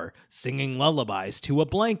tower, singing lullabies to a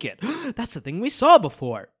blanket. That's the thing we saw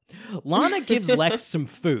before. Lana gives Lex some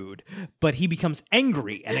food, but he becomes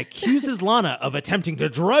angry and accuses Lana of attempting to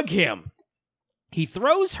drug him. He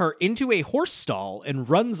throws her into a horse stall and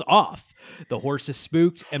runs off. The horse is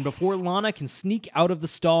spooked, and before Lana can sneak out of the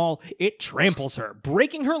stall, it tramples her,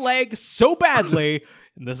 breaking her leg so badly,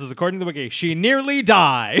 and this is according to the wiki, she nearly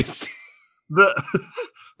dies.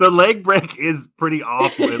 The leg break is pretty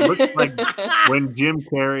awful. It looks like when Jim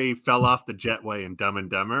Carrey fell off the jetway in Dumb and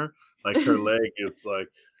Dumber. Like, her leg is like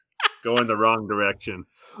going the wrong direction.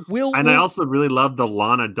 I also really love the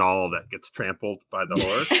Lana doll that gets trampled by the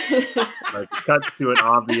horse. Like, cuts to an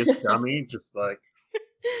obvious dummy, just like.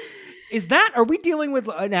 Are we dealing with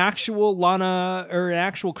an actual Lana or an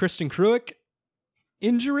actual Kristen Cruick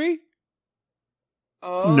injury?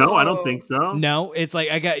 Oh. No, I don't think so. No, it's like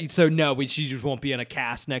she just won't be in a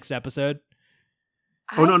cast next episode.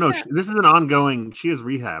 No. This is an ongoing. She has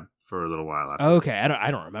rehab for a little while. Okay,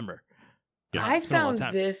 I don't remember. Yeah, I found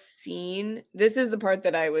this scene. This is the part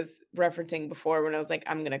that I was referencing before when I was like,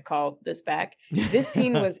 I'm going to call this back. This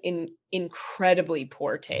scene was in incredibly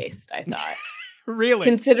poor taste, I thought. Really?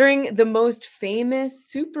 Considering the most famous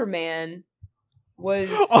Superman was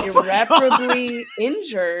irreparably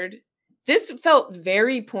injured. This felt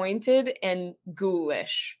very pointed and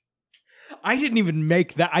ghoulish. I didn't even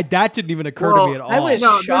make that. That didn't even occur to me at all. I was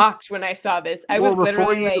shocked when I saw this. I was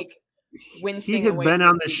literally like wincing. He has been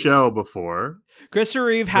on the show before. Christopher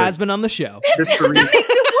Reeve has been on the show. Christopher Reeve. That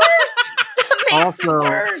makes it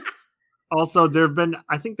worse. Also,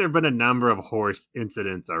 I think there have been a number of horse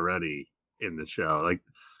incidents already in the show. Like,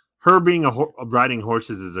 her being riding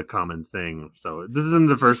horses is a common thing. So this isn't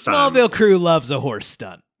the first time. Smallville crew loves a horse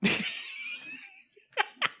stunt.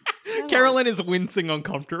 Carolyn is wincing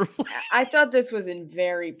uncomfortably. I thought this was in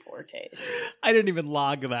very poor taste. I didn't even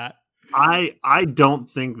log that. I don't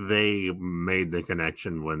think they made the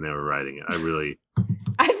connection when they were writing it.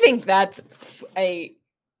 I think that's a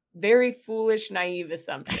very foolish, naive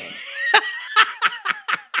assumption.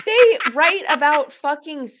 They write about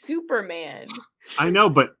fucking Superman. I know,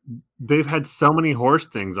 but they've had so many horse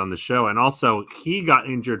things on the show, and also he got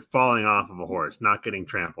injured falling off of a horse, not getting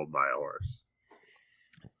trampled by a horse.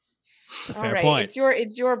 It's a fair point.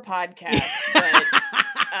 It's your podcast, but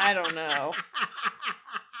I don't know.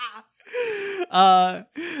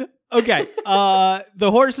 Okay.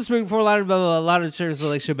 The horse is moving forward. A lot of turns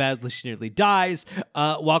like so badly she nearly dies.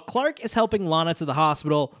 While Clark is helping Lana to the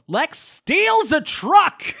hospital, Lex steals a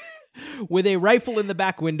truck with a rifle in the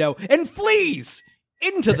back window and flees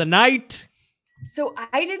into the night. So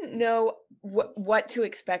I didn't know what to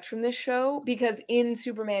expect from this show, because in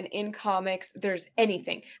Superman, in comics, there's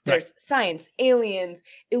anything. There's science, aliens,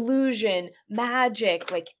 illusion, magic,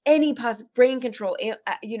 like any brain control,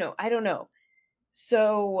 I don't know.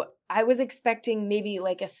 So I was expecting maybe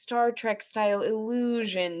like a Star Trek style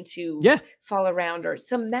illusion to fall around or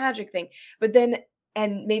some magic thing. But then,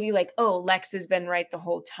 and maybe like, oh, Lex has been right the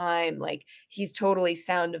whole time. Like, he's totally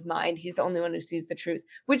sound of mind. He's the only one who sees the truth,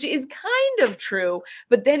 which is kind of true.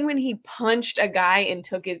 But then when he punched a guy and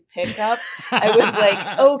took his pickup, I was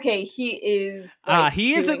like, okay, he is like,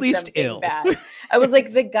 he is at least ill. Bad. I was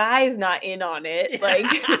like, the guy's not in on it. Like,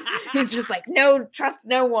 he's just like, no, trust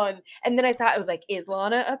no one. And then I thought, I was like, is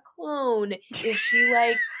Lana a clone? Is she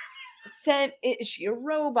like is she a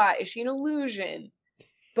robot? Is she an illusion?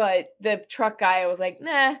 But the truck guy, I was like,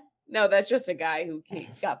 nah, no, that's just a guy who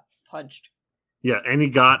got punched. Yeah, and he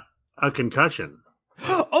got a concussion.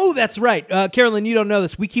 Oh, that's right. Carolyn, you don't know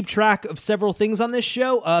this. We keep track of several things on this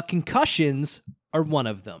show. Concussions are one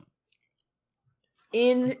of them.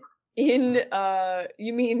 You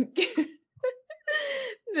mean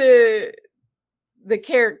the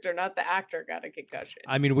character, not the actor, got a concussion.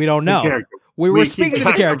 I mean, we don't know. We were speaking to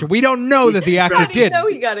the character. We don't know that the actor did. No,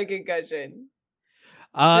 he got a concussion.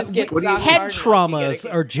 Head traumas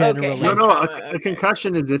are generally. A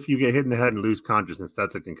concussion is if you get hit in the head and lose consciousness.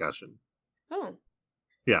 That's a concussion. Oh.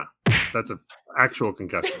 Yeah, that's an actual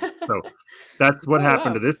concussion. So that's what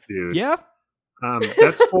happened to this dude. Yeah.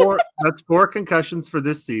 That's four concussions for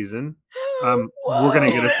this season. We're gonna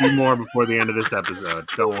get a few more before the end of this episode.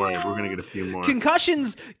 Don't worry, we're gonna get a few more.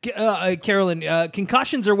 Concussions, Carolyn.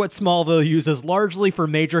 Concussions are what Smallville uses largely for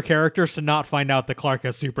major characters to not find out that Clark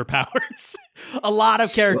has superpowers. A lot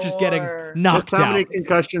of characters getting knocked out. How many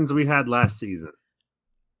concussions we had last season?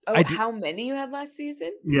 Oh, how many you had last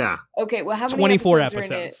season? Yeah. Okay. Well, how many? 24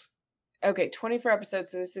 episodes. Okay, 24 episodes.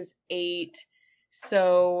 So this is 8.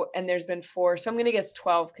 So, and there's been 4. So I'm gonna guess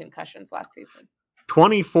 12 concussions last season.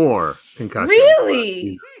 24 concussions.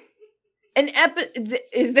 Really?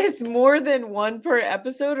 Is this more than one per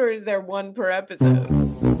episode, or is there one per episode?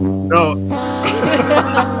 No.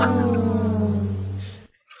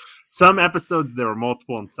 Some episodes there were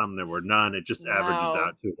multiple, and some there were none. It just averages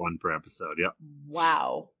out to one per episode. Yep.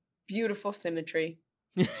 Wow. Beautiful symmetry.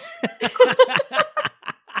 We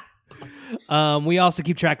also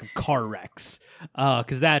keep track of car wrecks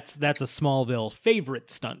because that's a Smallville favorite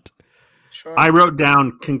stunt. Sure. I wrote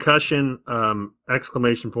down concussion,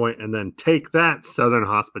 exclamation point, and then take that, Southern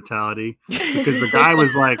hospitality, because the guy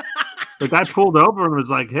was like, the guy pulled over and was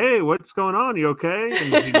like, "Hey, what's going on? You okay?"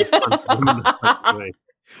 And he just punched him in the face.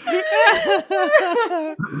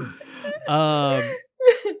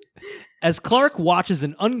 As Clark watches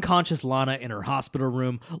an unconscious Lana in her hospital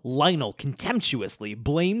room, Lionel contemptuously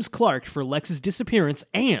blames Clark for Lex's disappearance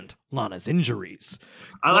and Lana's injuries.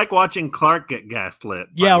 I like watching Clark get gaslit.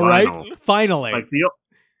 Yeah, right? Lionel. Finally. Like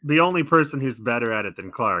the only person who's better at it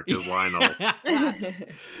than Clark is Lionel.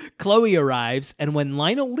 Chloe arrives, and when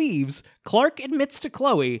Lionel leaves, Clark admits to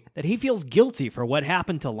Chloe that he feels guilty for what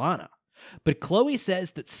happened to Lana. But Chloe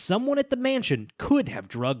says that someone at the mansion could have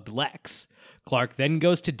drugged Lex. Clark then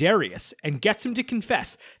goes to Darius and gets him to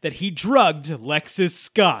confess that he drugged Lex's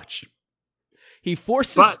scotch. He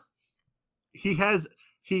forces... But he's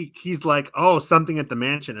like, oh, something at the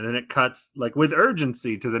mansion, and then it cuts like with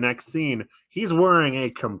urgency to the next scene. He's wearing a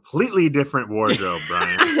completely different wardrobe,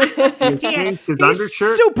 Brian. He has changed his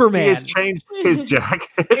undershirt. Superman. He has changed his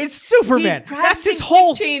jacket. It's Superman. That's his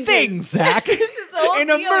whole thing, Zach. An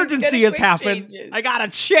emergency has happened. Changes. I gotta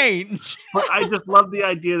change. But I just love the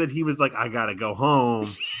idea that he was like, I gotta go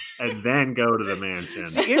home and then go to the mansion.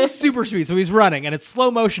 See, it's super sweet. So he's running, and it's slow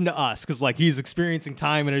motion to us because like he's experiencing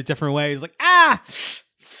time in a different way. He's like,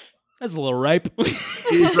 that's a little ripe.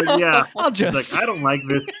 He's like, yeah. He's like, I don't like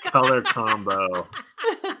this color combo.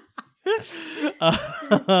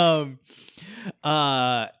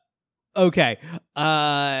 Okay.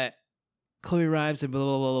 Chloe arrives and blah,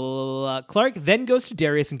 blah, blah, blah, blah. Clark then goes to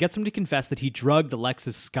Darius and gets him to confess that he drugged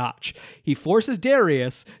Alexa's scotch. He forces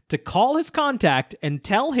Darius to call his contact and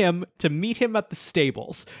tell him to meet him at the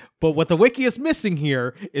stables. But what the wiki is missing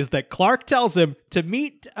here is that Clark tells him to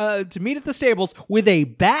meet at the stables with a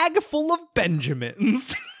bag full of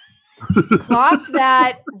Benjamins. Clocked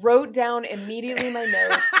that, wrote down immediately my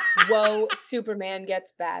notes. Whoa, Superman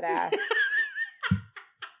gets badass.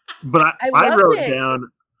 But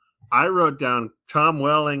I wrote down Tom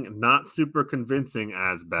Welling not super convincing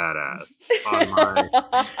as badass on my.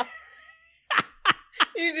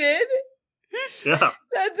 You did? Yeah.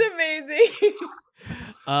 That's amazing.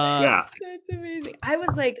 Yeah. That's amazing. I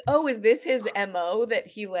was like, oh, is this his MO that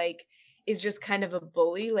he like is just kind of a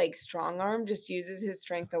bully, like strong arm, just uses his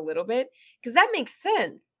strength a little bit? Because that makes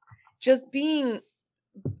sense. Just being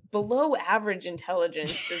below average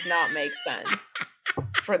intelligence does not make sense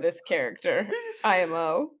for this character.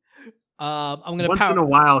 IMO. I'm gonna once in a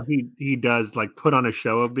while he does like put on a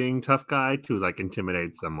show of being tough guy to like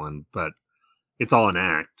intimidate someone, but it's all an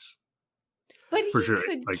act. But for he sure.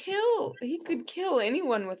 could Like, kill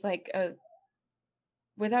anyone with like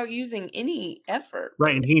without using any effort.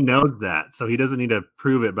 right, and he knows that, so he doesn't need to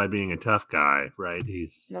prove it by being a tough guy, right?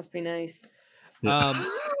 He's Must be nice. yeah.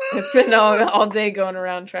 I spent all day going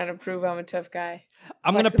around trying to prove I'm a tough guy.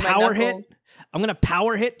 I'm gonna Flexing my power hit. knuckles. I'm gonna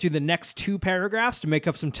power hit through the next 2 paragraphs to make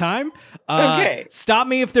up some time. Okay. Stop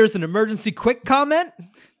me if there's an emergency quick comment,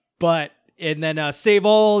 and then save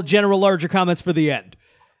all general larger comments for the end.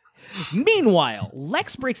 Meanwhile,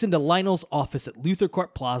 Lex breaks into Lionel's office at Luther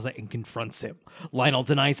Court Plaza and confronts him. Lionel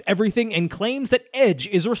denies everything and claims that Edge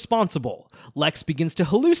is responsible. Lex begins to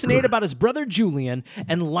hallucinate about his brother Julian,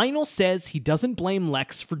 and Lionel says he doesn't blame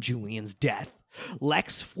Lex for Julian's death.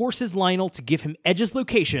 Lex forces Lionel to give him Edge's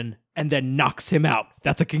location and then knocks him out.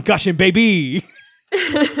 That's a concussion, baby!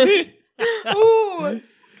 Ooh.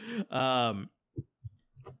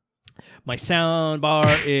 My sound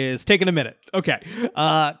bar is taking a minute. Okay.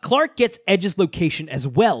 Clark gets Edge's location as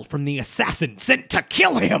well from the assassin sent to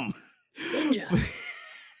kill him.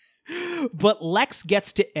 But Lex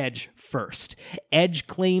gets to Edge first. Edge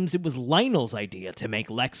claims it was Lionel's idea to make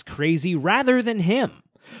Lex crazy rather than him.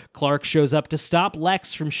 Clark shows up to stop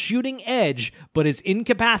Lex from shooting Edge, but is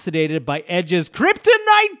incapacitated by Edge's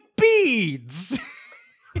kryptonite beads.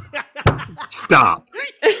 Stop.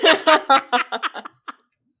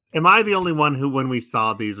 Am I the only one who, when we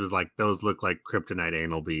saw these, was like, those look like kryptonite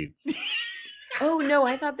anal beads? Oh no,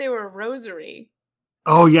 I thought they were a rosary.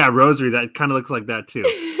 Oh yeah, rosary. That kind of looks like that too.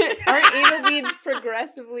 Aren't anal beads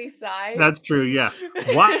progressively sized? That's true. Yeah.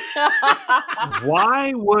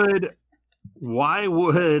 Why would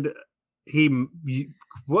he?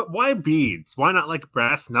 Why beads? Why not like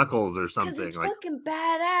brass knuckles or something? Because it's like fucking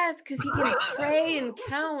badass. Because he can pray and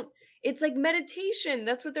count. It's like meditation.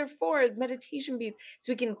 That's what they're for. Meditation beads.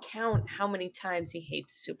 So he can count how many times he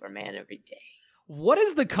hates Superman every day. What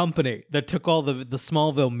is the company that took all the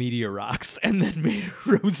Smallville media rocks and then made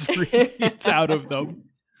rosary beads out of them?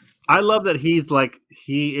 I love that he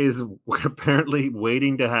is apparently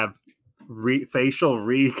waiting to have facial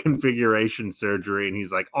reconfiguration surgery, and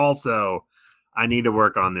he's like, also, I need to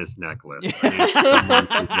work on this necklace. I need someone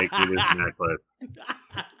to make me this necklace.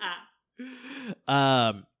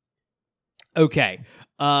 Okay.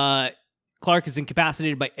 Clark is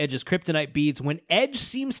incapacitated by Edge's kryptonite beads when Edge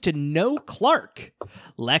seems to know Clark.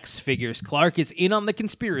 Lex figures Clark is in on the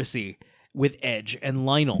conspiracy with Edge and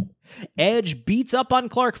Lionel. Edge beats up on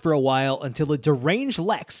Clark for a while until a deranged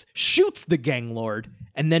Lex shoots the gang lord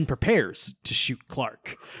and then prepares to shoot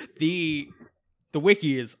Clark. The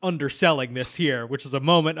wiki is underselling this here, which is a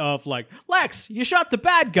moment of like, Lex, you shot the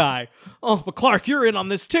bad guy. Oh, but Clark, you're in on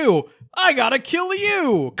this too. I gotta kill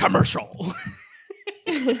you. Commercial.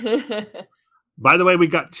 By the way, we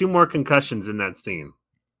got 2 more concussions in that scene.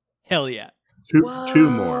 Hell yeah. Two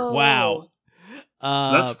more. Wow.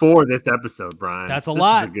 So that's 4 this episode, Brian. That's a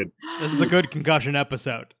lot. This is a good concussion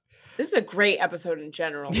episode. This is a great episode in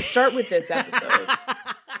general. Start with this episode.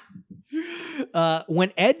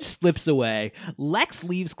 When Edge slips away, Lex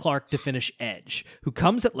leaves Clark to finish Edge, who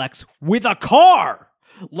comes at Lex with a car.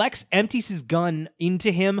 Lex empties his gun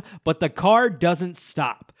into him, but the car doesn't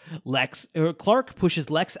stop. Clark pushes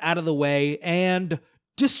Lex out of the way and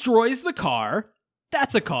destroys the car.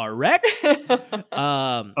 That's a car wreck.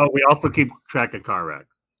 We also keep track of car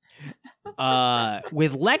wrecks.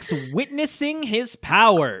 With Lex witnessing his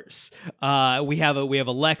powers. We have a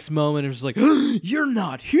Lex moment. It's like, you're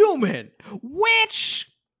not human.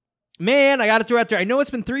 Which, man, I gotta throw out there. I know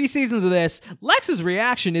it's been 3 seasons of this. Lex's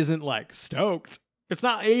reaction isn't like stoked. It's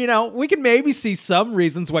not, we can maybe see some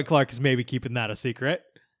reasons why Clark is maybe keeping that a secret.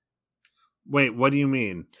 Wait, what do you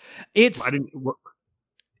mean? It's I didn't.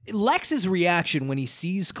 Lex's reaction when he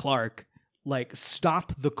sees Clark like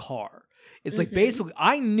stop the car. It's like basically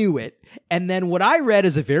I knew it, and then what I read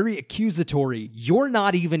is a very accusatory. You're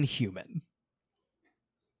not even human.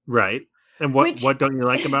 Right. And what don't you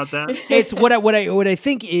like about that? It's what I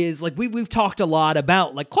think is like we've talked a lot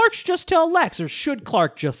about like Clark's just tell Lex, or should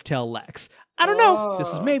Clark just tell Lex? I don't know.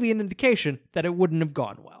 This is maybe an indication that it wouldn't have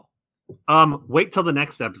gone well. Wait till the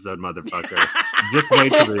next episode, motherfucker. Just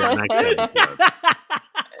wait till the next episode.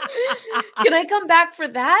 Can I come back for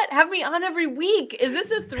that? Have me on every week. Is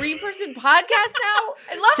this a 3-person podcast now?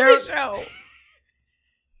 I love this show.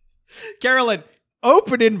 Carolyn,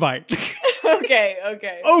 open invite. Okay.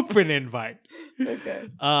 Open invite. Okay.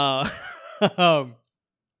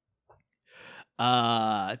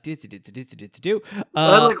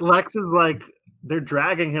 Like Lex is like, they're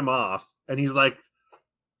dragging him off, and he's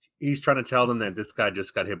trying to tell them that this guy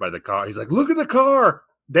just got hit by the car. He's like, look at the car.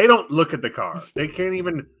 They don't look at the car.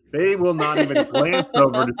 They will not even glance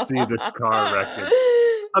over to see this car wreckage.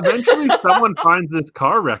 Eventually, someone finds this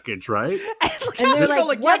car wreckage, right? And they're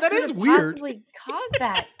like, yeah, what that could is have weird. possibly caused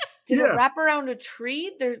that? Did it wrap around a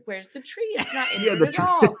tree? Where's the tree? It's not injured at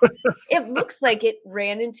all. It looks like it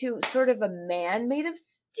ran into sort of a man made of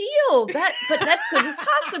steel. But that couldn't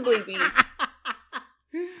possibly be.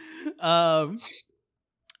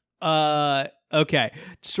 Okay.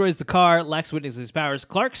 Destroys the car. Lex witnesses his powers.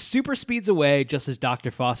 Clark super speeds away just as Dr.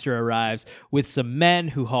 Foster arrives with some men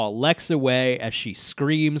who haul Lex away as she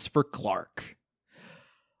screams for Clark.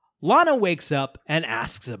 Lana wakes up and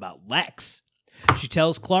asks about Lex. She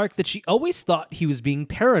tells Clark that she always thought he was being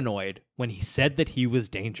paranoid when he said that he was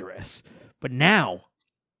dangerous. But now,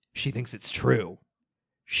 she thinks it's true.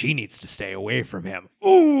 She needs to stay away from him.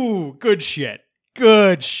 Ooh, good shit.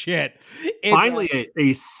 Good shit. It's finally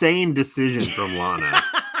a sane decision from Lana.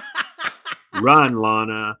 Run,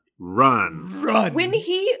 Lana. Run. When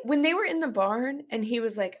they were in the barn and he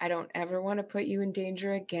was like, I don't ever want to put you in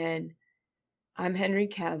danger again. I'm Henry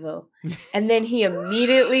Cavill. And then he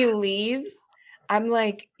immediately leaves. I'm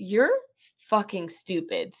like, you're fucking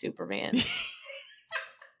stupid, Superman.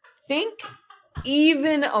 Think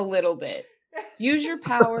even a little bit. Use your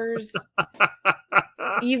powers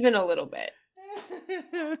even a little bit.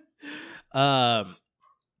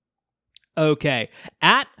 Okay.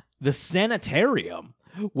 At the sanitarium,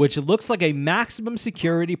 which looks like a maximum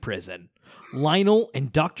security prison, Lionel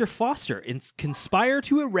and Dr. Foster conspire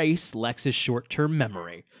to erase Lex's short-term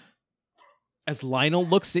memory. As Lionel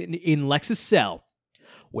looks in Lex's cell,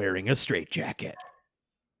 wearing a straitjacket.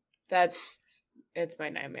 It's my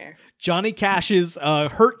nightmare. Johnny Cash's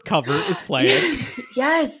Hurt cover is playing.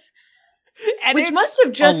 Yes. And which must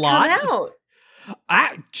have just come out.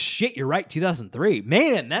 Shit, you're right. 2003.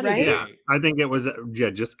 Man, that is. Yeah, I think it was.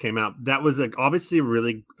 Just came out. That was obviously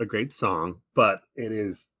really a great song, but it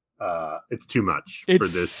is. It's too much for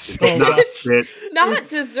this. So much. Not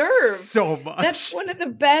deserved. So much. That's one of the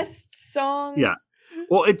best songs. Yeah.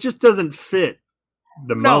 Well, it just doesn't fit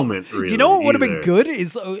the moment. Really, you know what would have been good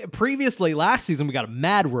is previously last season we got a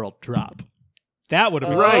Mad World drop. That would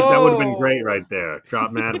have been right. That would have been great right there.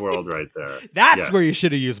 Drop Mad World right there. That's where you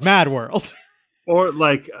should have used Mad World. Or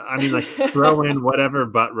throw in whatever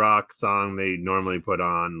butt rock song they normally put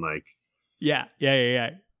on. Yeah.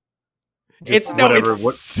 It's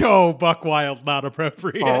so buck wild, not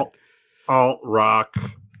appropriate. Alt rock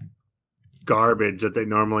garbage that they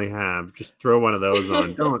normally have. Just throw one of those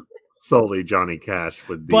on. Don't solely Johnny Cash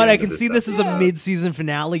would be. But I can see this as a mid-season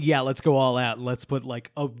finale. Yeah, let's go all out and let's put a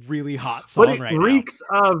really hot song right now.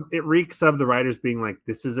 It reeks of the writers being like,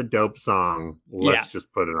 "This is a dope song. Let's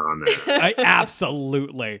just put it on there."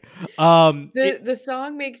 Absolutely. The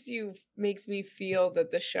song makes me feel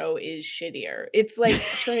that the show is shittier. It's like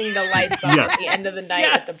turning the lights on at the end of the night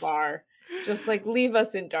at the bar. Just leave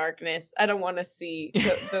us in darkness. I don't want to see.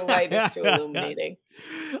 The light is too illuminating.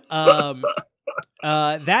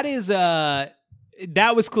 That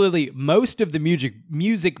was clearly most of the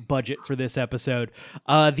music budget for this episode.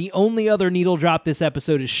 The only other needle drop this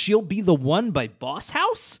episode is "She'll Be the One" by Boss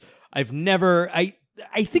House. I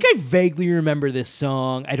think I vaguely remember this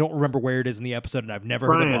song. I don't remember where it is in the episode, and I've never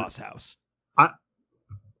heard of Boss House.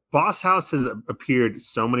 Boss House has appeared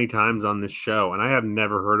so many times on this show, and I have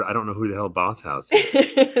never heard. I don't know who the hell Boss House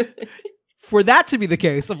is. For that to be the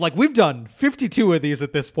case of we've done 52 of these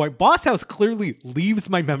at this point, Boss House clearly leaves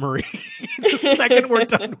my memory the second we're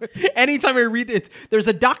done with. Anytime I read it, there's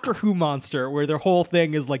a Doctor Who monster where their whole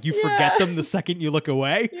thing is you forget them the second you look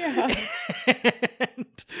away. Yeah.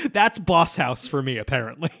 And that's Boss House for me,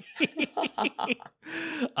 apparently.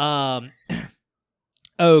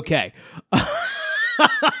 Okay.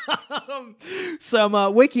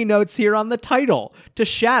 Some wiki notes here on the title. To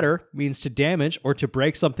shatter means to damage or to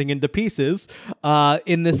break something into pieces.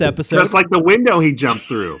 In this episode, just like the window he jumped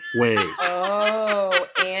through. Wait.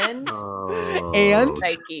 And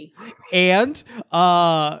Psyche. And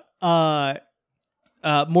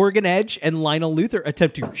Morgan Edge and Lionel Luthor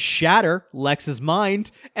attempt to shatter Lex's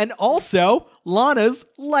mind, and also Lana's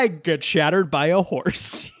leg gets shattered by a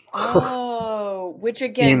horse. Oh, which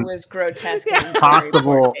again was grotesque. And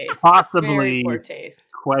possibly poor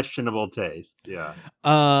taste. Questionable taste. Yeah.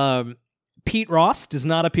 Pete Ross does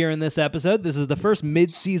not appear in this episode. This is the first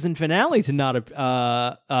mid-season finale to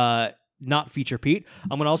not feature Pete.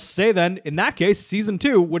 I'm going to also say then, in that case, season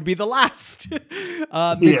 2 would be the last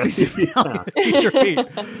mid-season finale to feature Pete.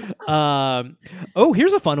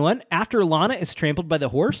 Here's a fun one. After Lana is trampled by the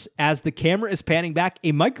horse, as the camera is panning back,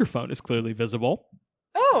 a microphone is clearly visible.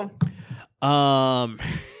 Oh.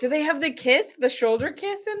 Do they have the shoulder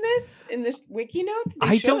kiss in this wiki notes?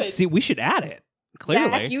 I don't see. We should add it. Clearly.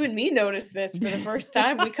 Zach, you and me noticed this for the first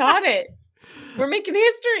time. We caught it. We're making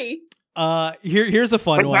history. Here's a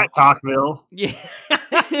fun one. Talkville. Yeah.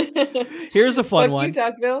 Here's a fun one.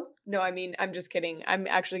 Talkville? No, I mean, I'm just kidding. I'm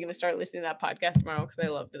actually going to start listening to that podcast tomorrow because I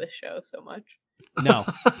loved this show so much. No,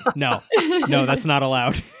 that's not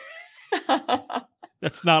allowed.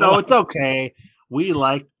 That's not allowed. No, it's okay. We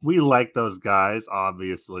like those guys,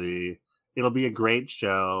 obviously. It'll be a great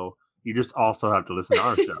show. You just also have to listen to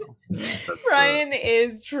our show. Brian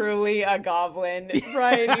is truly a goblin.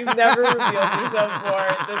 Brian, you've never revealed yourself more.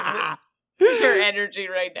 This is your energy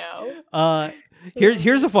right now.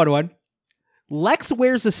 Here's a fun one. Lex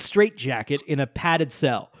wears a straitjacket in a padded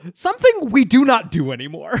cell. Something we do not do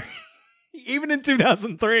anymore. Even in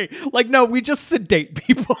 2003. Like, no, we just sedate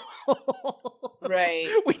people. Right.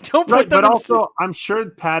 We don't put them but also, I'm sure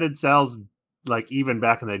padded cells, like, even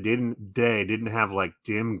back in the day, didn't have, like,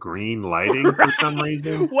 dim green lighting for some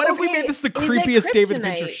reason. What if we made this the creepiest David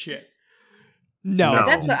Fincher shit? No.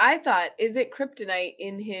 That's what I thought. Is it kryptonite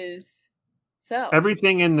in his cell?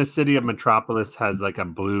 Everything in the city of Metropolis has, like, a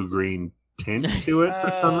blue-green tint to it for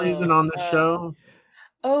some reason on the show.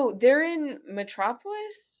 Oh, they're in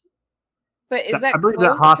Metropolis? But is that I believe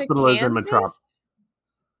close that hospital to is in Metropolis.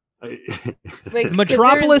 Like,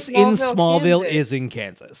 Metropolis in Smallville Kansas. is in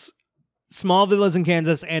Kansas. Smallville is in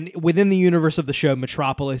Kansas, and within the universe of the show,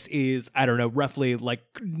 Metropolis is, I don't know, roughly like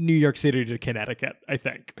New York City to Connecticut, I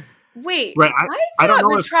think. Wait, right, I thought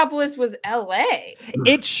Metropolis was LA.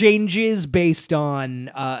 It changes based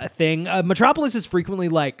on a thing. Metropolis is frequently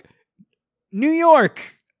like New York,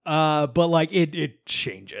 but like it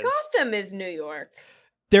changes. Gotham is New York.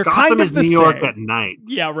 They're Gotham kind of is the New same. York at night.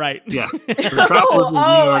 Yeah, right. Yeah. Metropolis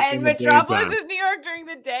is New York during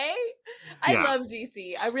the day. I love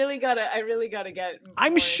DC. I really gotta get.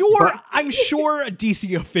 I'm sure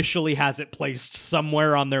DC officially has it placed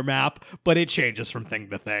somewhere on their map, but it changes from thing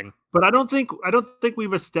to thing. But I don't think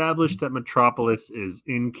we've established that Metropolis is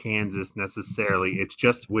in Kansas necessarily. It's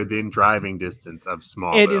just within driving distance of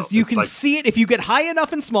Smallville. It is. You can see it if you get high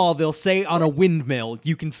enough in Smallville. Say on a windmill,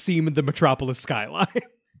 you can see the Metropolis skyline.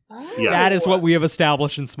 Oh. Yes. That is what we have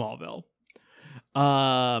established in Smallville.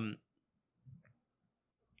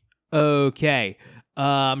 Okay.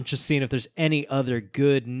 I'm just seeing if there's any other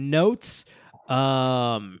good notes.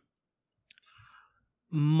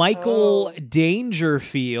 Michael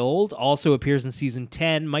Dangerfield also appears in season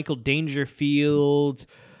 10. Michael Dangerfield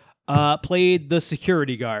played the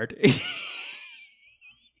security guard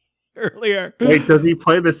earlier. Wait, does he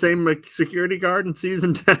play the same security guard in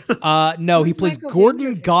season 10? No, he plays Michael Gordon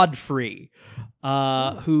Dangerfield? Godfrey,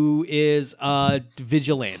 who is a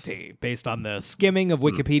vigilante, based on the skimming of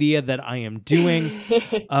Wikipedia that I am doing.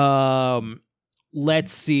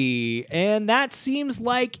 Let's see. And that seems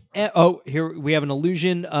like... here we have an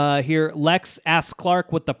allusion. Here, Lex asks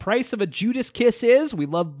Clark what the price of a Judas kiss is. We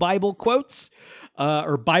love Bible quotes,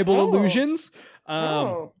 or Bible allusions.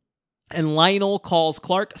 And Lionel calls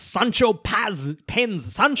Clark Sancho Panza,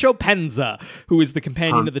 who is the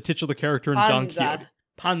companion of the titular character in Don Quixote.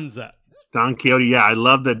 Panza. Don Quixote, yeah. I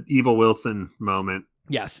love the Evil Wilson moment.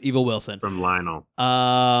 Yes, Evil Wilson. From Lionel.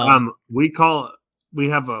 We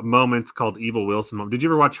have a moment called Evil Wilson moment. Did you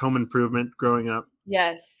ever watch Home Improvement growing up?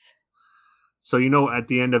 Yes. So, at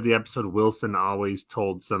the end of the episode, Wilson always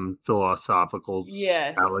told some philosophical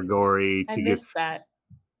allegory. I missed that.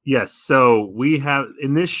 Yes. So we have,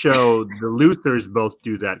 in this show, the Luthers both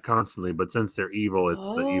do that constantly, but since they're evil, it's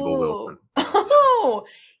the Evil Wilson. Oh,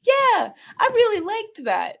 yeah. I really liked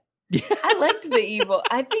that. I liked the evil.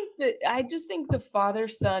 I just think the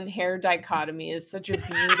father-son hair dichotomy is such a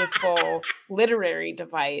beautiful literary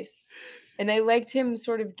device. And I liked him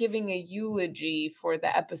sort of giving a eulogy for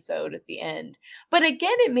the episode at the end. But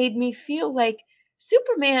again, it made me feel like,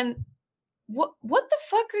 Superman, what the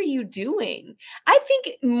fuck are you doing? I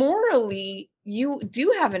think morally, you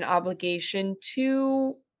do have an obligation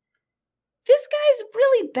to... This guy's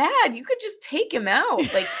really bad. You could just take him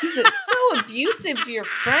out. Like, he's so abusive to your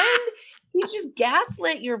friend. He's just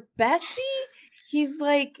gaslit your bestie. He's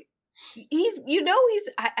like,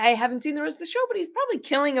 I haven't seen the rest of the show, but he's probably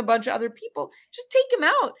killing a bunch of other people. Just take him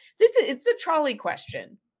out. It's the trolley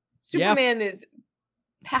question. Superman is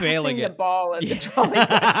passing the ball at the trolley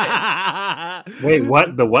question. Wait,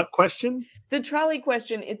 what? The what question? The trolley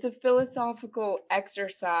question. It's a philosophical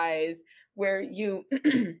exercise where you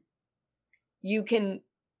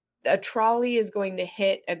a trolley is going to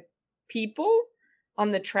hit people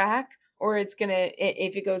on the track, or it's going to,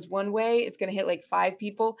 if it goes one way, it's going to hit like 5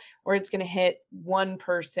 people, or it's going to hit one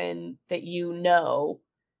person that you know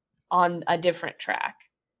on a different track.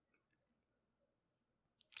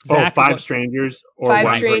 Zach, 5 strangers or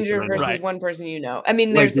 5 strangers versus one person you know. I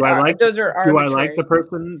mean, those are arbitrary. Do I like the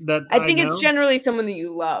person that I think it's generally someone that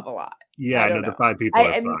you love a lot. Yeah, I know the 5 people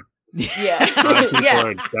are fucked. Yeah. 5 people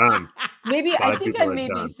are done. Maybe I think I may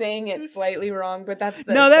be saying it slightly wrong, but that's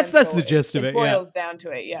the that's the gist of it. It boils down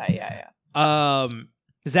to it. Yeah.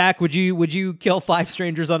 Zach, would you kill 5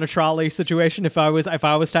 strangers on a trolley situation if I was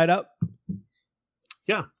tied up?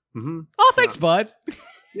 Yeah. Mm-hmm. Oh, thanks, bud.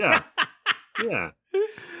 Yeah. Yeah.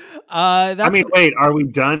 Wait, are we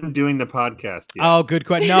done doing the podcast yet? Oh, good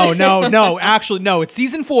question. No. Actually, no. It's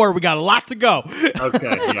season 4. We got a lot to go.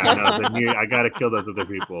 Okay. Yeah. No. Then I got to kill those other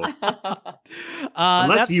people.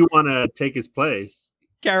 Unless you want to take his place,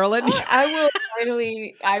 Carolyn.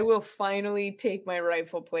 I will finally take my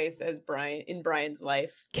rightful place as Brian in Brian's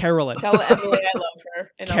life. Carolyn. Tell Emily I love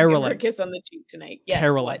her, and Carolyn. I'll give her a kiss on the cheek tonight. Yes.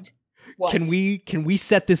 Carolyn. What? Can we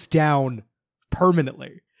set this down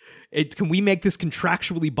permanently? Can we make this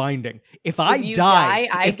contractually binding? If I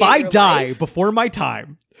die before my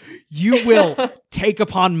time, you will take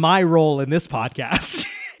upon my role in this podcast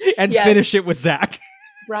and finish it with Zach.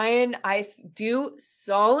 Brian, I do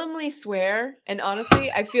solemnly swear, and honestly,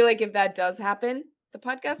 I feel like if that does happen, the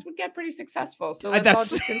podcast would get pretty successful. So let's all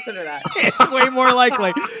just consider that. It's way more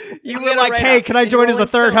likely. You were like, hey, can I join as a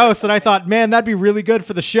third host? And I thought, man, that'd be really good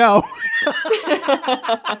for the show.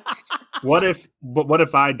 What if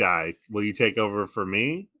I die? Will you take over for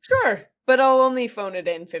me? Sure, but I'll only phone it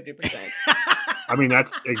in 50%. I mean,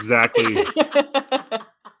 that's exactly...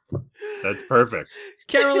 That's perfect.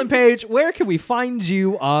 Carolyn Page, where can we find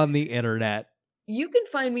you on the internet? You can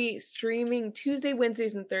find me streaming Tuesday,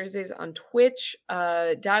 Wednesdays, and Thursdays on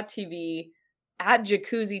Twitch.tv at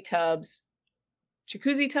Jacuzzi Tubs.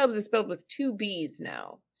 Jacuzzi Tubs is spelled with 2 B's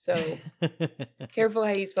now. So careful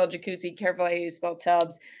how you spell jacuzzi, careful how you spell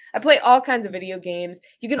tubs. I play all kinds of video games.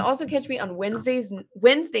 You can also catch me on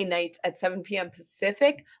Wednesday nights at 7 p.m.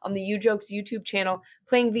 Pacific on the UJokes YouTube channel,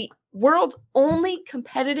 playing the world's only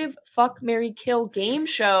competitive Fuck, Marry, Kill game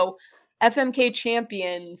show, FMK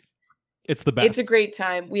Champions. It's the best. It's a great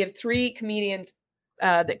time. We have 3 comedians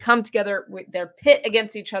that come together. They're pit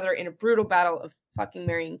against each other in a brutal battle of fucking,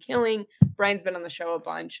 marrying, killing. Brian's been on the show a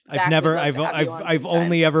bunch. Zach, I've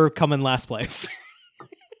only ever come in last place.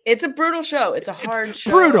 It's a brutal show. It's a hard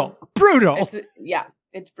show. Brutal.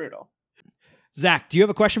 It's brutal. Zach, do you have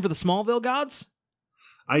a question for the Smallville gods?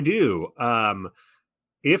 I do.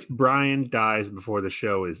 If Brian dies before the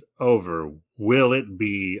show is over, will it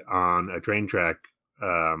be on a train track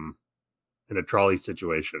in a trolley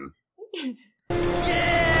situation?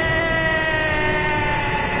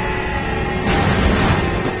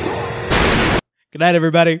 Good night,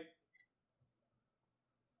 everybody.